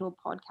listen to a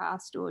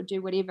podcast or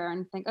do whatever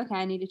and think, okay,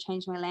 I need to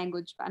change my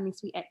language. But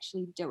unless we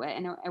actually do it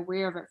and are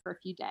aware of it for a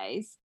few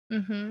days,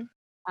 you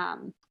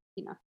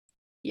know,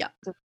 yeah.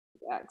 it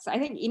works. So I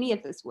think any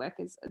of this work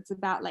it's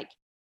about like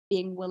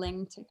being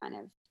willing to kind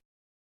of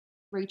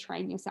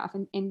retrain yourself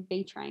and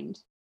be trained.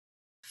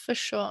 For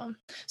sure.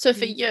 So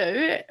for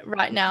you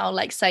right now,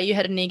 like say you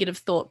had a negative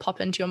thought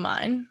pop into your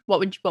mind, what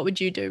would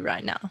you do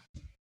right now?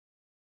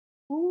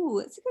 Oh,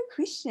 it's a good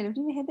question. I've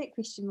never had that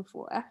question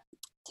before.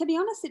 To be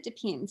honest, it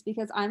depends,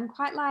 because I'm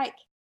quite like,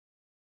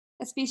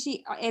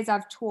 especially as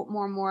I've taught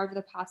more and more over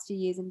the past few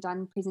years and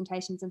done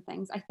presentations and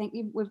things, I think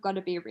we've got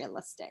to be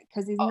realistic,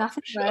 because there's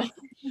nothing worse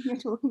when you're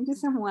talking to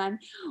someone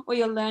or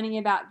you're learning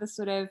about the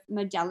sort of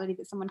modality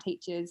that someone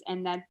teaches,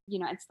 and that,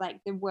 it's like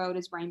the world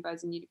is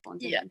rainbows and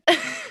unicorns. Yeah.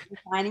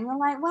 And you're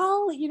like,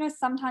 well,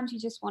 sometimes you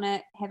just want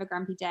to have a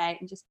grumpy day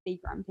and just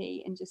be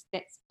grumpy, and just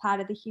that's part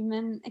of the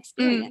human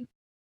experience.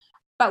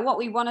 But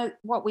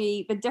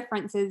the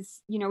difference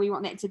is, we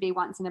want that to be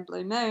once in a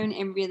blue moon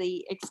and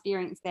really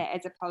experience that,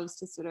 as opposed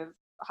to sort of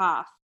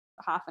half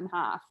and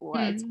half, or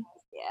it's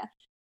there.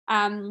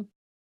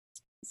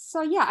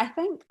 So yeah, I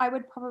think I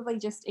would probably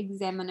just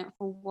examine it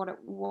for what it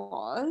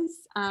was,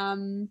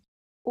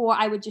 or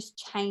I would just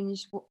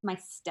change my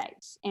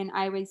state. And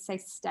I always say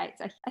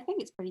states. I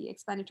think it's pretty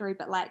explanatory,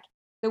 but like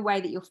the way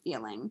that you're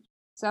feeling.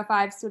 So if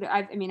I've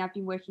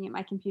been working at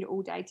my computer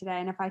all day today,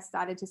 and if I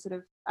started to sort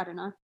of, I don't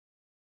know,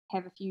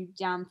 have a few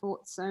down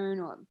thoughts soon,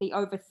 or be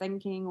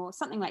overthinking or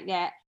something like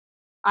that,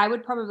 I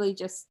would probably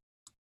just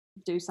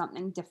do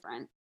something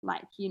different.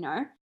 Like,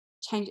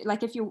 change it.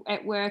 Like if you're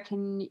at work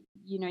and,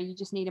 you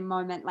just need a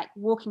moment, like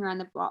walking around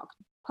the block,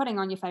 putting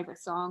on your favorite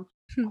song,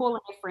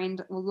 calling a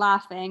friend, or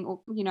laughing,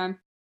 or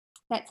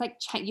that's like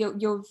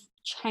you've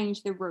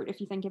changed the route.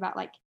 If you think about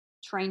like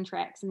train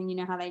tracks, and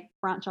then how they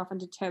branch off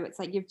into two, it's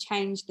like you've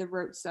changed the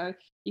route, so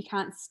you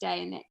can't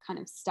stay in that kind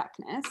of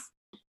stuckness.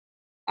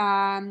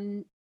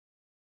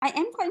 I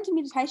am quite into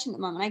meditation at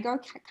the moment. I go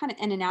kind of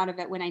in and out of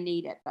it when I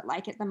need it, but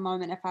like at the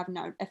moment,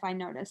 if I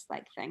notice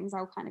like things,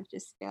 I'll kind of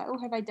just be like, oh,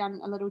 have I done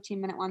a little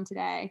 10-minute one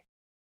today?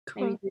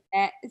 Maybe Cool. do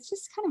that. It's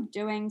just kind of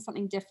doing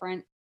something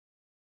different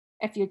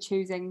if you're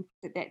choosing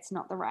that that's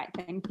not the right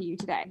thing for you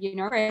today.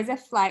 Whereas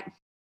if like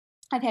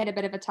I've had a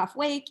bit of a tough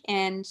week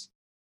and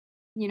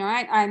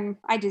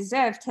I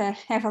deserve to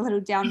have a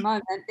little down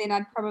moment, then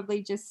I'd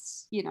probably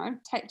just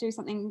do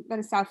something, bit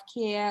of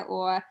self-care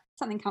or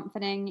something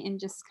comforting, and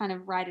just kind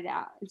of write it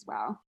out as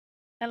well.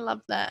 I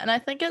love that. And I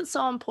think it's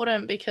so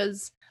important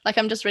because like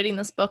I'm just reading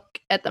this book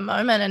at the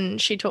moment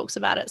and she talks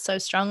about it so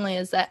strongly,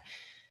 is that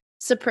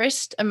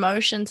suppressed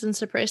emotions and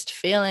suppressed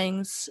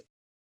feelings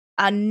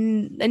are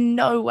in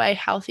no way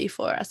healthy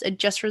for us. It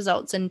just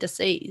results in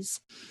disease.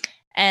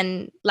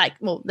 And like,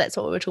 well, that's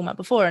what we were talking about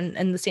before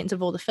in the sense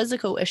of all the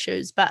physical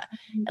issues. But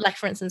like,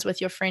 for instance,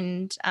 with your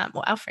friend,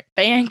 or our friend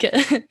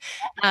Bianca,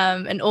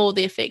 and all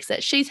the effects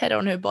that she's had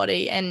on her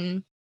body.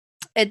 And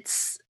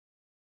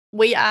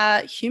we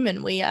are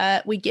human.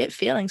 We get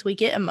feelings, we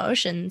get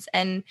emotions,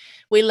 and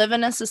we live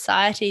in a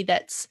society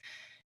that's,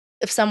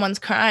 if someone's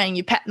crying,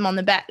 you pat them on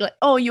the back, like,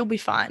 oh, you'll be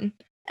fine.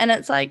 And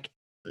it's like,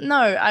 no,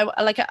 I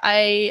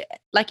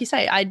like you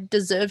say, I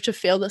deserve to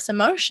feel this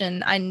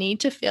emotion. I need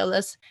to feel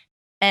this,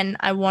 and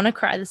I want to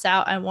cry this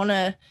out. I want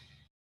to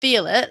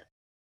feel it,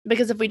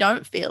 because if we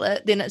don't feel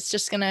it, then it's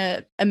just going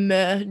to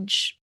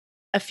emerge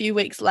a few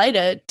weeks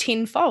later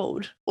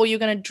tenfold, or you're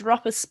going to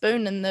drop a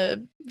spoon in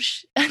the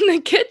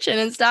kitchen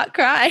and start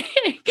crying.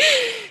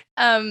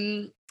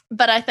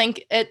 But I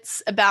think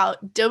it's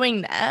about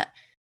doing that,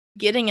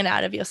 getting it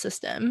out of your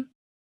system,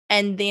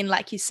 and then,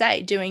 like you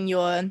say, doing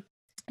your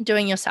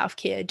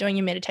self-care, doing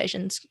your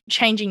meditations,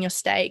 changing your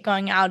state,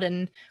 going out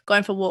and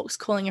going for walks,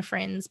 calling your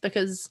friends.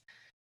 Because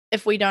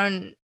if we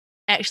don't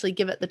actually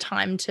give it the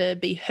time to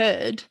be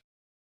heard,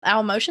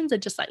 our emotions are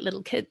just like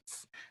little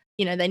kids.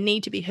 They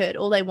need to be heard.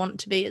 All they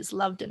want to be is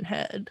loved and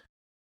heard.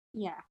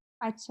 Yeah,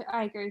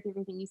 I agree with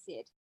everything you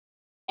said.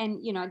 And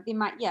there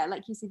might, yeah,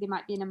 like you said, there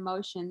might be an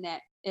emotion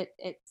that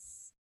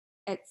it's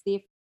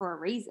there for a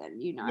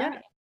reason. Yeah.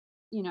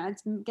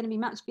 It's going to be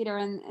much better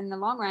in the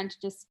long run to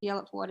just feel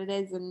it for what it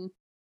is and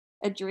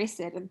address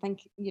it and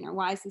think,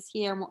 why is this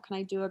here and what can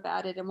I do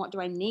about it and what do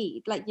I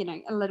need? Like,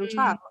 a little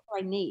child,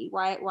 what do I need?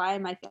 Why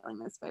am I feeling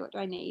this way? What do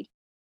I need?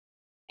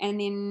 And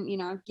then,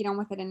 get on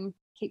with it and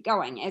keep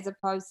going, as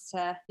opposed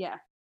to,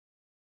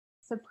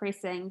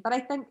 suppressing. But I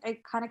think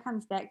it kind of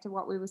comes back to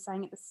what we were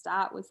saying at the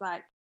start, was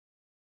like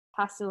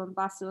hustle and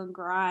bustle and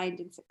grind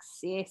and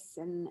success.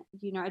 And,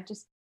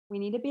 just, we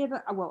need to be a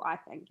bit, well, I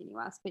think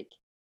anyway, I speak,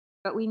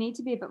 but we need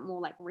to be a bit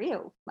more like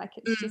real. Like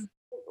it's just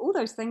all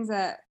those things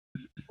are,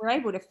 we're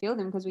able to feel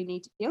them because we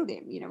need to feel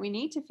them. We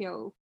need to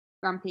feel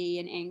grumpy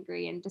and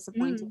angry and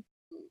disappointed and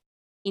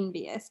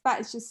envious, but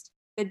it's just,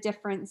 the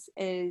difference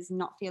is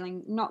not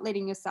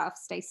letting yourself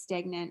stay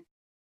stagnant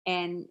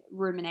and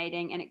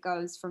ruminating, and it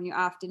goes from your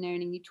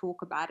afternoon and you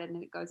talk about it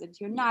and it goes into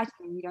your night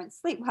and you don't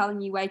sleep well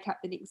and you wake up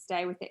the next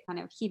day with that kind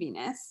of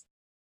heaviness.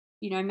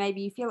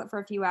 Maybe you feel it for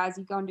a few hours,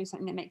 you go and do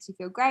something that makes you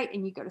feel great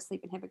and you go to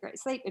sleep and have a great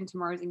sleep, and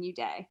tomorrow's a new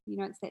day.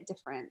 It's that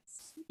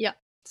difference. Yeah,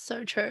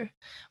 so true.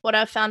 What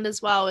I've found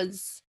as well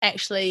is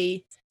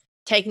actually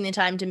taking the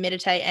time to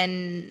meditate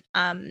and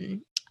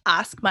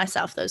ask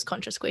myself those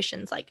conscious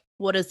questions, like,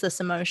 what is this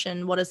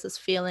emotion? What is this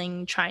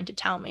feeling trying to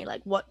tell me?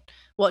 Like, what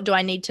do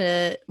I need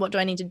to do? What do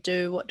I need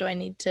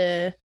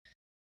to,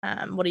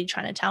 what are you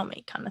trying to tell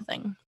me, kind of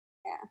thing.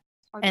 Yeah.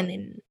 Totally. And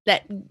then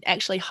that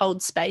actually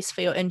holds space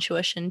for your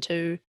intuition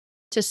to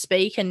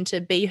speak and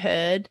to be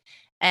heard.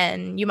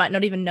 And you might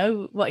not even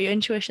know what your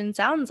intuition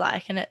sounds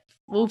like, and it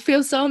will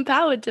feel so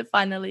empowered to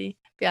finally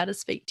be able to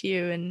speak to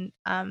you.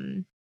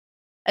 And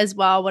as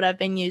well, what I've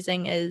been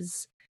using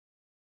is,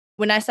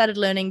 when I started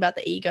learning about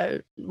the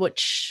ego,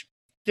 which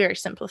very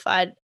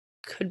simplified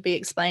could be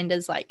explained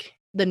as like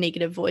the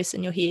negative voice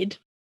in your head.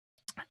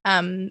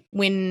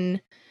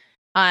 When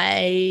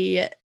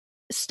I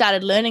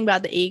started learning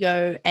about the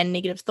ego and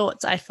negative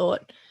thoughts, I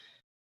thought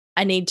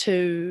I need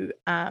to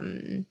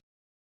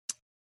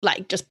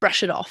like just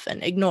brush it off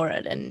and ignore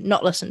it and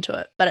not listen to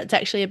it. But it's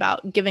actually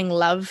about giving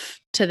love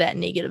to that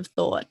negative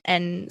thought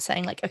and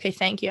saying like, okay,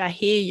 thank you, I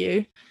hear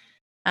you.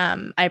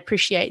 I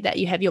appreciate that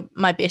you have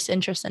my best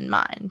interest in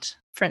mind.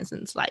 For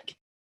instance, like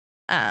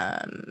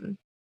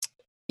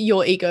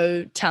your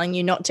ego telling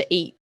you not to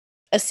eat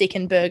a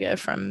second burger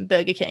from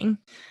Burger King.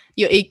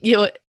 Your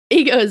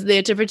ego is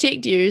there to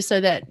protect you so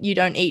that you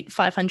don't eat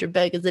 500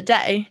 burgers a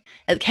day.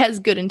 It has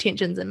good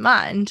intentions in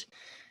mind,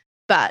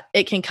 but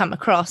it can come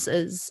across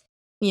as,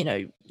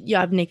 you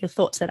have negative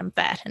thoughts that I'm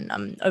fat and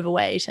I'm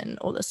overweight and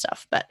all this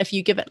stuff. But if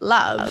you give it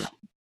love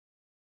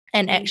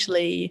and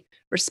actually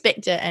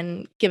respect it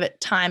and give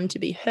it time to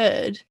be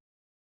heard,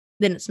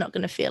 then it's not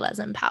going to feel as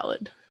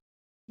empowered.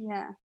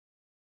 Yeah.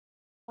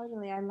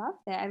 Totally. I love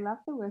that. I love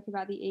the work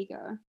about the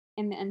ego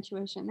and the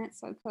intuition. That's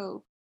so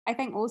cool. I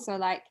think also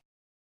like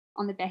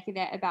on the back of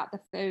that about the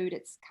food,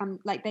 it's come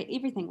like they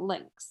everything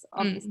links,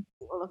 obviously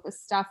Mm. all of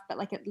this stuff, but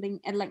like it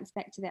links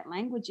back to that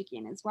language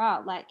again as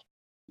well. Like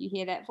you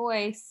hear that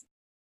voice,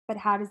 but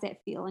how does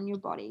that feel in your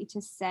body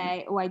to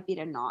say, oh, I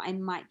better not, I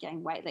might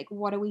gain weight? Like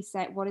what do we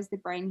say? What is the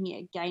brain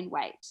here? Gain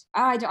weight.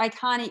 I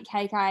can't eat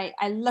cake. I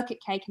look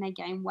at cake and I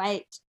gain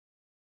weight.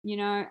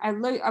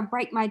 I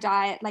break my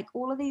diet. Like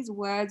all of these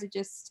words are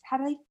just how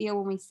do they feel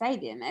when we say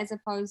them, as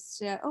opposed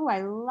to, oh,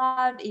 I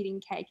love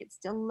eating cake. It's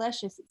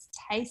delicious. It's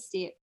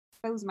tasty. It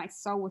fills my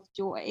soul with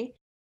joy.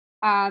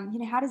 How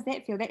does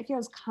that feel? That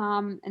feels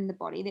calm in the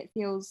body. That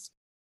feels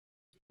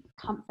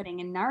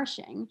comforting and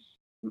nourishing.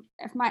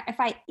 If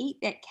I eat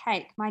that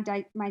cake, my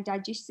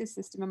digestive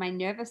system and my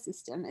nervous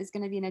system is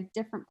going to be in a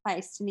different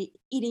place to me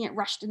eating it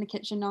rushed in the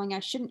kitchen, knowing I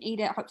shouldn't eat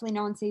it. Hopefully,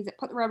 no one sees it.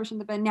 Put the rubbish in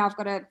the bin. Now I've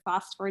got to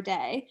fast for a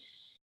day,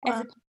 as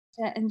Wow. opposed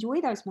to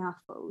enjoy those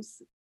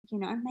mouthfuls.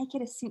 Make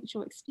it a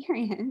sensual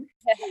experience,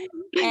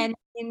 and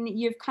then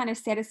you've kind of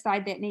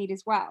satisfied that need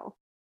as well.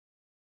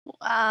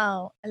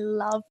 Wow, I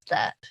love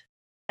that.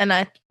 And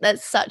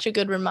that's such a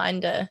good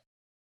reminder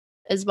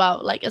as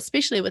well, like,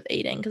 especially with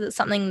eating, because it's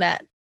something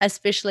that,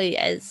 especially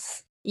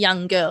as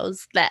young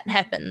girls, that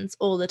happens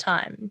all the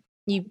time.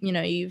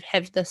 You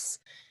have this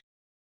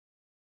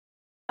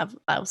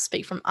I'll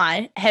speak from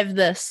I have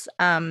this,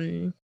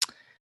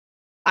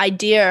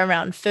 idea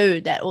around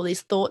food that all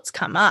these thoughts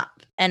come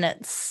up, and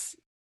it's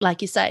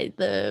like you say,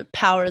 the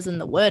power is in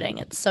the wording.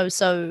 It's so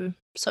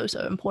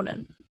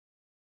important,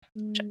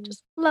 which I Mm.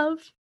 just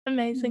love.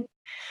 Amazing.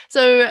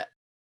 So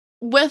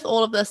with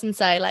all of this and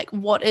say, like,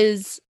 what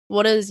is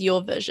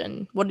your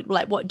vision? What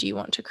do you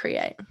want to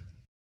create?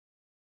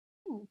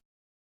 Ooh.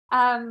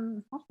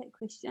 Love that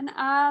question.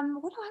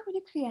 What do I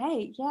want to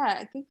create?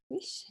 Yeah, good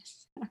question.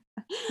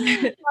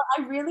 Well,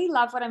 I really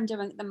love what I'm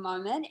doing at the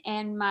moment,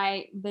 and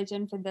my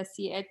vision for this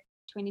year,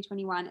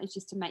 2021, is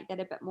just to make that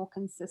a bit more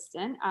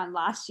consistent.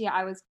 Last year,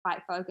 I was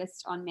quite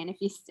focused on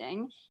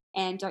manifesting,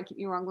 and don't get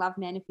me wrong, love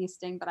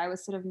manifesting, but I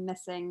was sort of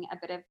missing a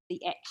bit of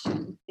the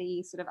action,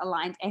 the sort of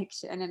aligned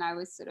action, and I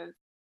was sort of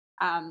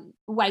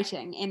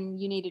waiting. And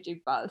you need to do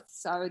both.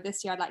 So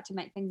this year, I'd like to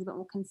make things a bit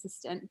more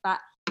consistent, but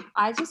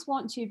I just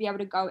want to be able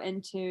to go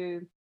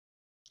into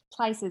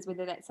places,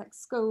 whether that's like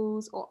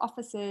schools or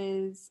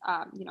offices,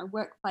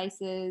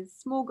 workplaces,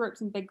 small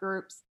groups and big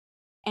groups,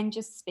 and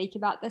just speak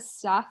about this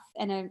stuff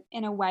in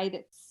a way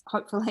that's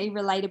hopefully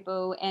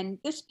relatable, and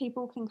just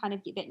people can kind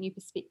of get that new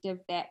perspective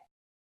that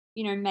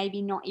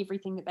maybe not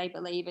everything that they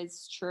believe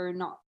is true.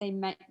 Not They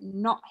might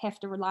not have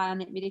to rely on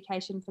that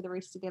medication for the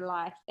rest of their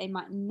life. They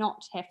might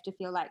not have to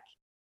feel like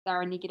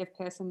they're a negative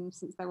person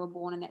since they were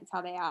born and that's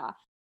how they are.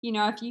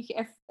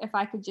 If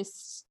I could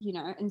just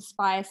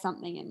inspire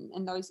something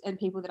in those in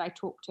people that I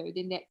talk to,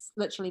 then that's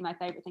literally my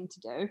favorite thing to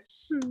do.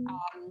 Hmm.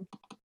 Um,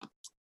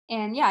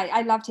 and yeah,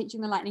 I love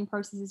teaching the lightning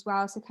process as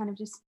well. So kind of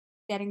just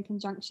that in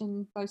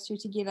conjunction, those two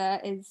together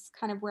is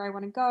kind of where I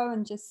want to go.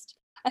 And just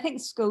I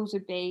think schools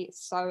would be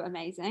so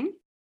amazing.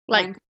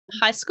 Like Um,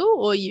 high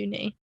school or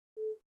uni?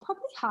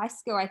 Probably high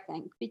school, I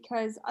think,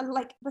 because I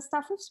like the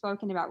stuff we've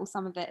spoken about. Well,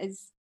 some of it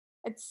is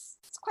it's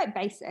quite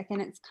basic,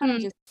 and it's kind of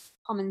Mm, just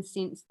common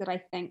sense that I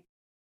think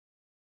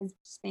has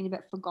just been a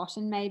bit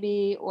forgotten,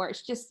 maybe, or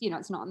it's just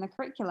it's not in the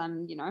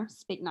curriculum.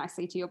 Speak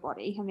nicely to your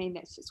body. I mean,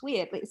 that's just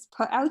weird. Let's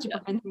put yeah.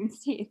 algebra in there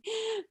instead.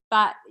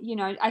 But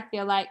I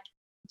feel like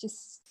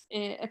just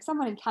if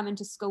someone had come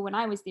into school when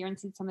I was there and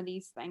said some of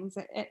these things,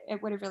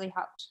 it would have really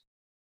helped.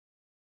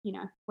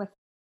 With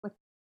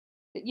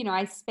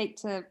I speak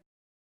to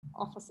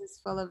offices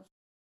full of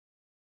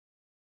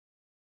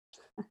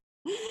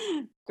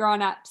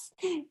grown-ups,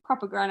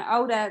 proper grown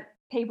older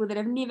people that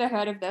have never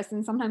heard of this,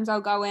 and sometimes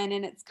I'll go in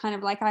and it's kind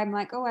of like I'm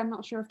like, "Oh, I'm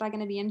not sure if they're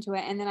gonna be into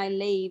it," and then I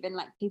leave and,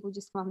 like, people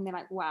just come up and they're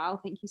like, "Wow,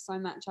 thank you so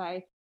much.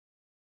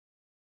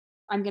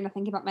 I'm gonna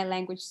think about my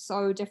language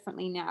so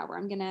differently now, or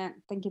I'm gonna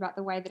think about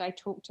the way that I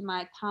talk to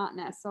my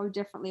partner so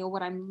differently, or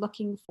what I'm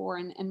looking for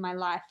in my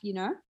life," you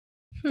know?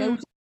 Hmm.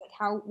 Filter, like,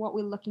 how what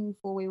we're looking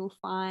for, we will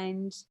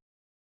find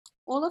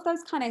all of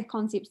those kind of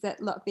concepts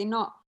that look, they're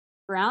not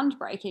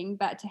groundbreaking,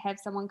 but to have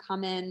someone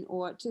come in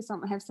or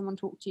have someone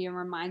talk to you and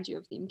remind you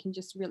of them can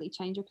just really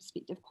change your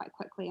perspective quite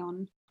quickly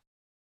on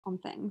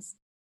things.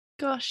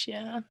 Gosh,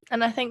 yeah.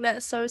 And I think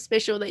that's so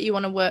special that you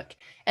want to work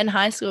in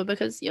high school,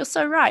 because you're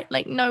so right.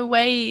 Like, no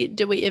way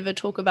do we ever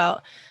talk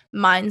about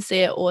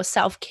mindset or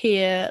self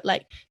care.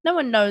 Like, no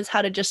one knows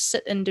how to just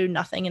sit and do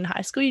nothing in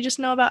high school. You just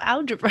know about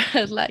algebra.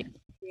 Like,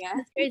 Yeah.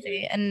 it's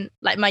crazy. And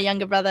like, my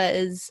younger brother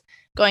is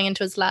going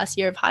into his last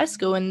year of high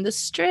school, and the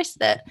stress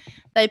that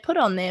they put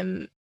on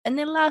them in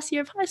their last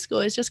year of high school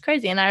is just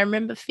crazy. And I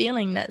remember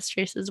feeling that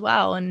stress as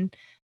well. And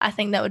I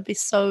think that would be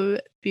so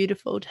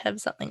beautiful to have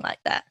something like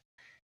that.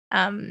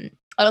 I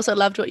also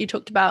loved what you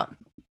talked about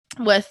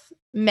with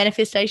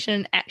manifestation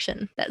and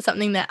action. That's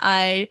something that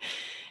I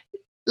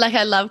like.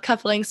 I love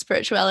coupling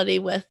spirituality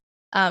with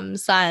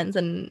science,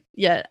 and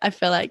yeah, I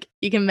feel like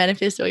you can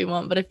manifest all you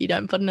want, but if you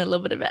don't put in a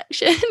little bit of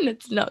action,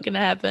 it's not going to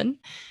happen.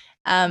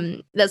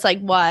 That's like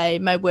why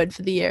my word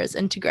for the year is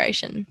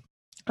integration.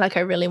 Like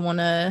I really want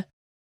to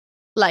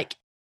like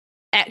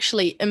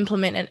actually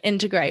implement and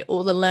integrate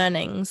all the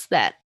learnings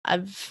that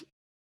I've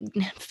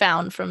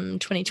found from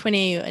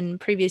 2020 and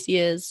previous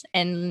years,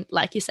 and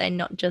like you say,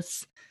 not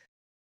just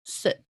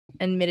sit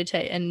and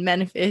meditate and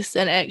manifest,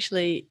 and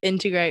actually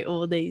integrate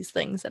all these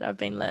things that I've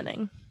been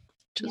learning,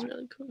 which is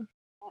really cool.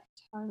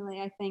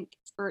 Totally. I think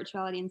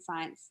spirituality and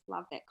science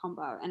love that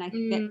combo, and I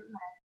think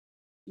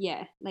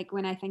that like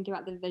when I think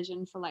about the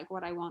vision for like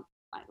what I want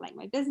like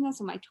my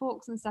business or my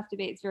talks and stuff to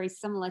be, it's very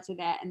similar to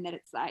that, and that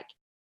it's like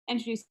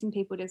introducing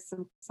people to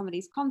some of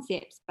these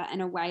concepts, but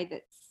in a way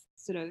that's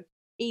sort of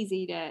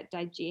easy to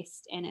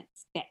digest, and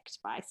it's backed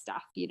by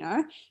stuff.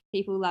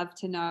 People love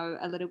to know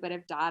a little bit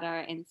of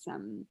data and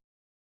some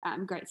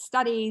great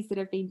studies that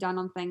have been done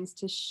on things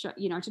to show,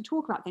 to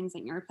talk about things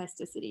like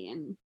neuroplasticity.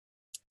 And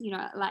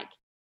like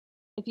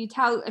if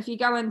you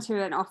go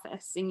into an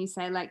office and you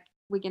say like,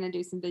 we're going to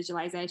do some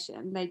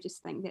visualization, they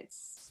just think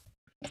that's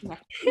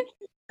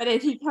but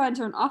if you go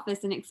into an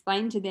office and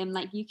explain to them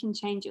like you can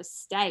change your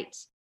state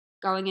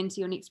going into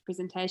your next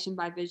presentation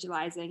by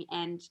visualizing,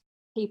 and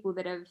people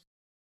that have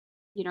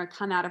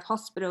come out of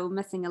hospital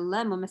missing a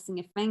limb or missing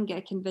a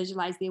finger can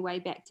visualize their way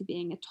back to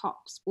being a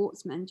top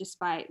sportsman just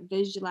by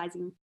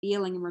visualizing,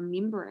 feeling, and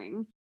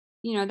remembering.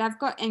 They've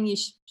got, and you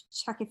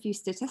chuck a few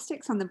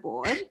statistics on the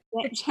board,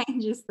 that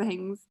changes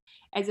things,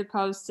 as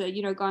opposed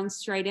to going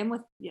straight in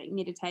with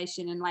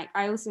meditation. And like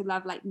I also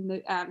love like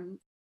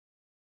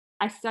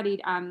I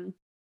studied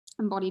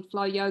embodied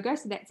flow yoga,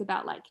 so that's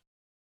about like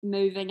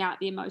moving out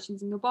the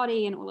emotions in your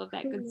body and all of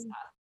that good stuff.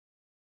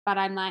 But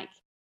I'm like,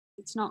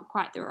 it's not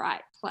quite the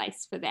right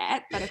place for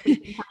that. But if we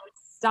can kind of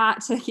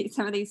start to get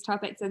some of these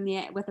topics in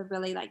there with a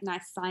really like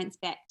nice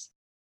science-backed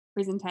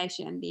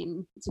presentation,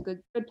 then it's a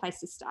good place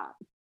to start.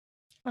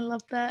 I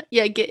love that.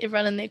 Yeah, get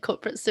everyone in their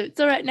corporate suits.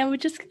 All right, now we're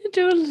just going to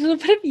do a little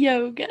bit of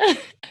yoga.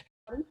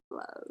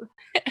 Flow.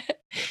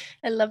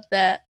 I love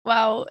that.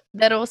 Wow,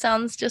 that all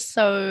sounds just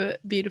so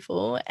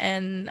beautiful,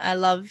 and I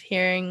love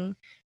hearing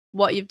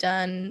what you've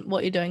done,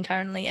 what you're doing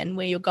currently, and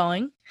where you're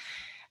going.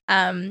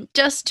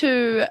 Just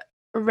to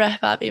wrap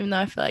up, even though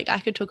I feel like I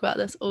could talk about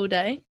this all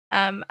day,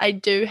 I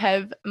do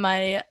have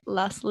my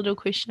last little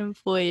question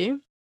for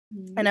you,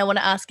 and I want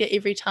to ask it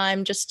every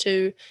time just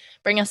to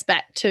bring us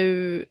back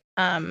to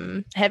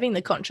having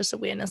the conscious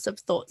awareness of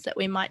thoughts that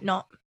we might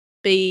not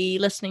be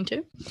listening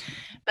to.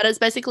 But it's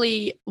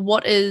basically,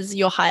 what is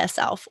your higher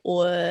self,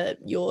 or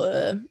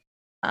your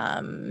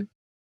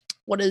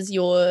what is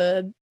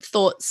your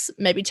thoughts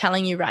maybe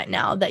telling you right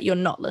now that you're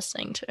not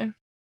listening to?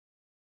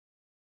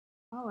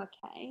 Oh,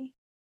 okay.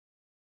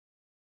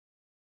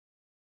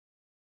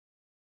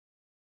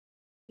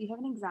 Do you have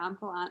an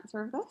example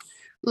answer of this?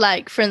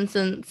 Like, for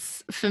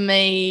instance, for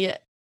me,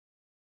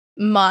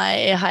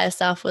 my higher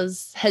self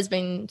has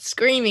been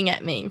screaming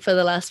at me for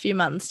the last few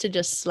months to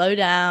just slow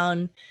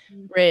down,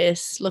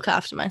 rest, look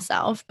after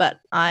myself. But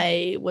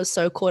I was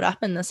so caught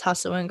up in this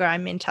hustle and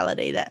grind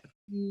mentality that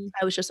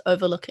I was just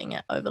overlooking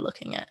it.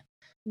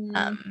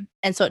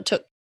 And so it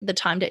took the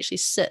time to actually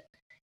sit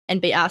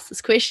and be asked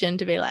this question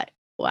to be like,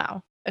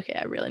 wow, okay,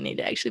 I really need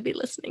to actually be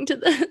listening to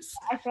this.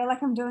 I feel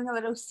like I'm doing a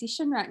little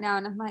session right now,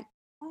 and I'm like,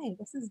 hey,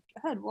 this is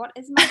good. What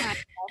is my higher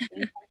self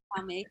trying to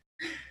tell me?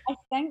 I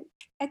think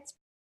it's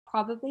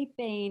probably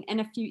been in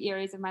a few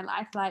areas of my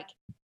life, like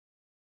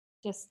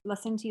just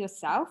listen to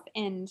yourself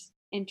and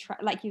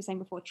like you were saying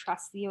before,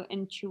 trust your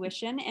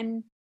intuition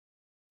and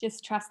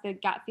just trust the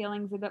gut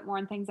feelings a bit more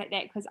and things like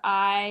that. Because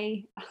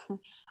I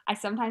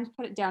sometimes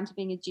put it down to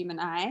being a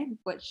Gemini,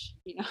 which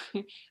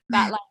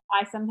but like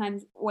I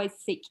sometimes always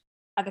seek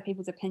other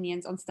people's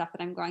opinions on stuff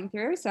that I'm going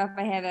through. So if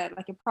I have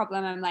a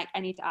problem, I'm like,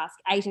 I need to ask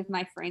 8 of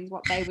my friends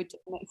what they would do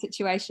in that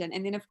situation,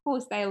 and then of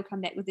course they all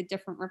come back with a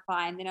different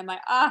reply, and then I'm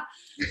like,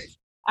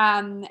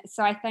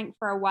 so I think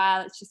for a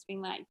while it's just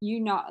been like,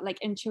 like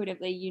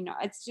intuitively,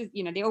 it's just,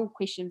 they're all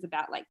questions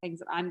about like things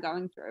that I'm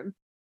going through.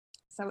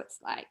 So it's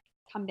like,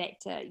 come back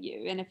to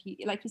you. And if you,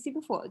 like you said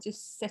before,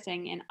 just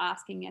sitting and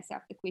asking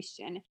yourself the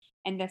question.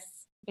 And this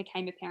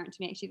became apparent to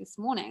me actually this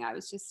morning. I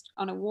was just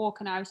on a walk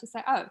and I was just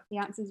like, oh, the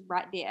answer's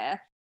right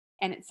there.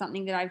 And it's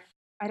something that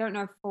I don't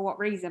know for what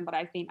reason, but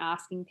I've been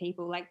asking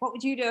people like, what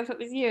would you do if it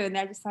was you? And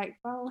they're just like,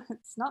 well,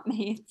 it's not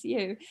me, it's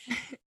you.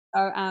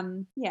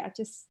 So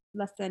just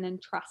listen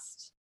and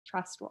trust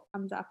what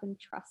comes up, and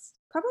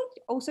probably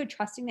also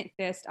trusting that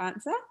first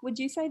answer. Would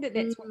you say that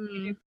that's what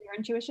you do for your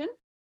intuition?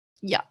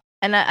 Yeah.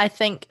 And I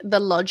think the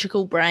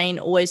logical brain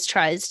always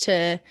tries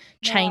to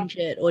change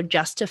it or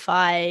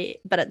justify,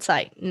 but it's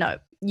like, no,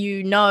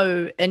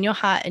 in your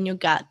heart and your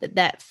gut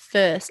that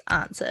first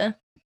answer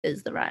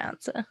is the right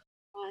answer.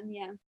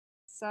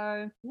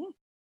 So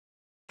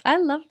I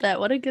love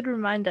that. What a good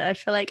reminder. I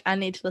feel like I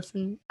need to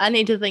listen. I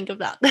need to think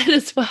about that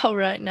as well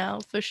right now,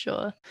 for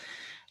sure.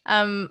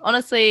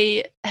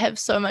 Honestly, have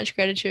so much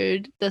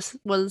gratitude. This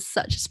was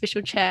such a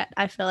special chat.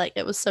 I feel like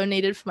it was so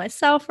needed for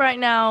myself right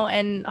now,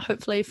 and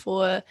hopefully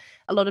for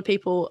a lot of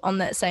people on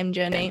that same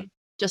journey,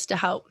 just to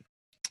help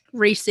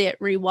reset,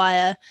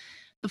 rewire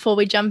before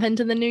we jump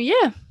into the new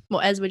year.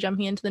 well, as we're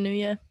jumping into the new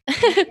year.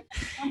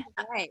 Sounds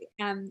great.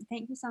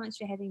 Thank you so much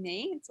for having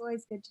me. It's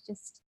always good to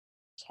just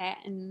chat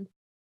and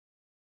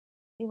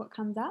see what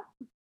comes up.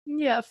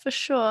 Yeah, for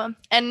sure.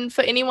 And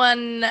for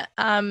anyone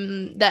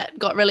that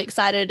got really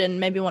excited and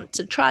maybe want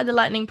to try the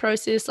lightning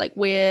process, like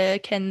where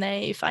can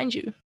they find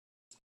you?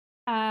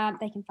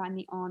 They can find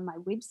me on my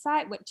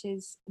website, which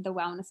is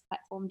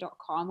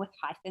thewellnessplatform.com with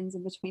hyphens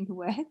in between the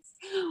words,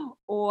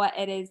 or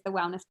it is the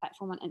Wellness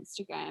Platform on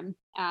Instagram.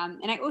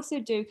 And I also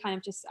do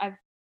kind of I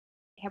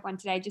have one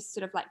today, just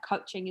sort of like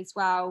coaching as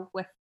well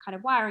with kind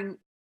of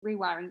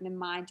rewiring the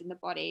mind and the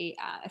body.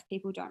 If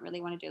people don't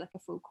really want to do like a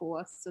full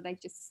course, so they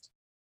just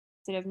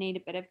sort of need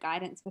a bit of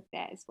guidance with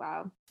that as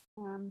well.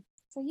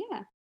 So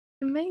yeah.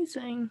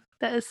 Amazing.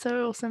 That is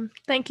so awesome.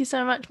 Thank you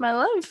so much, my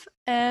love.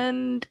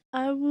 And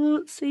I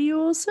will see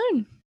you all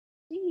soon.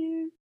 See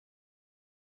you.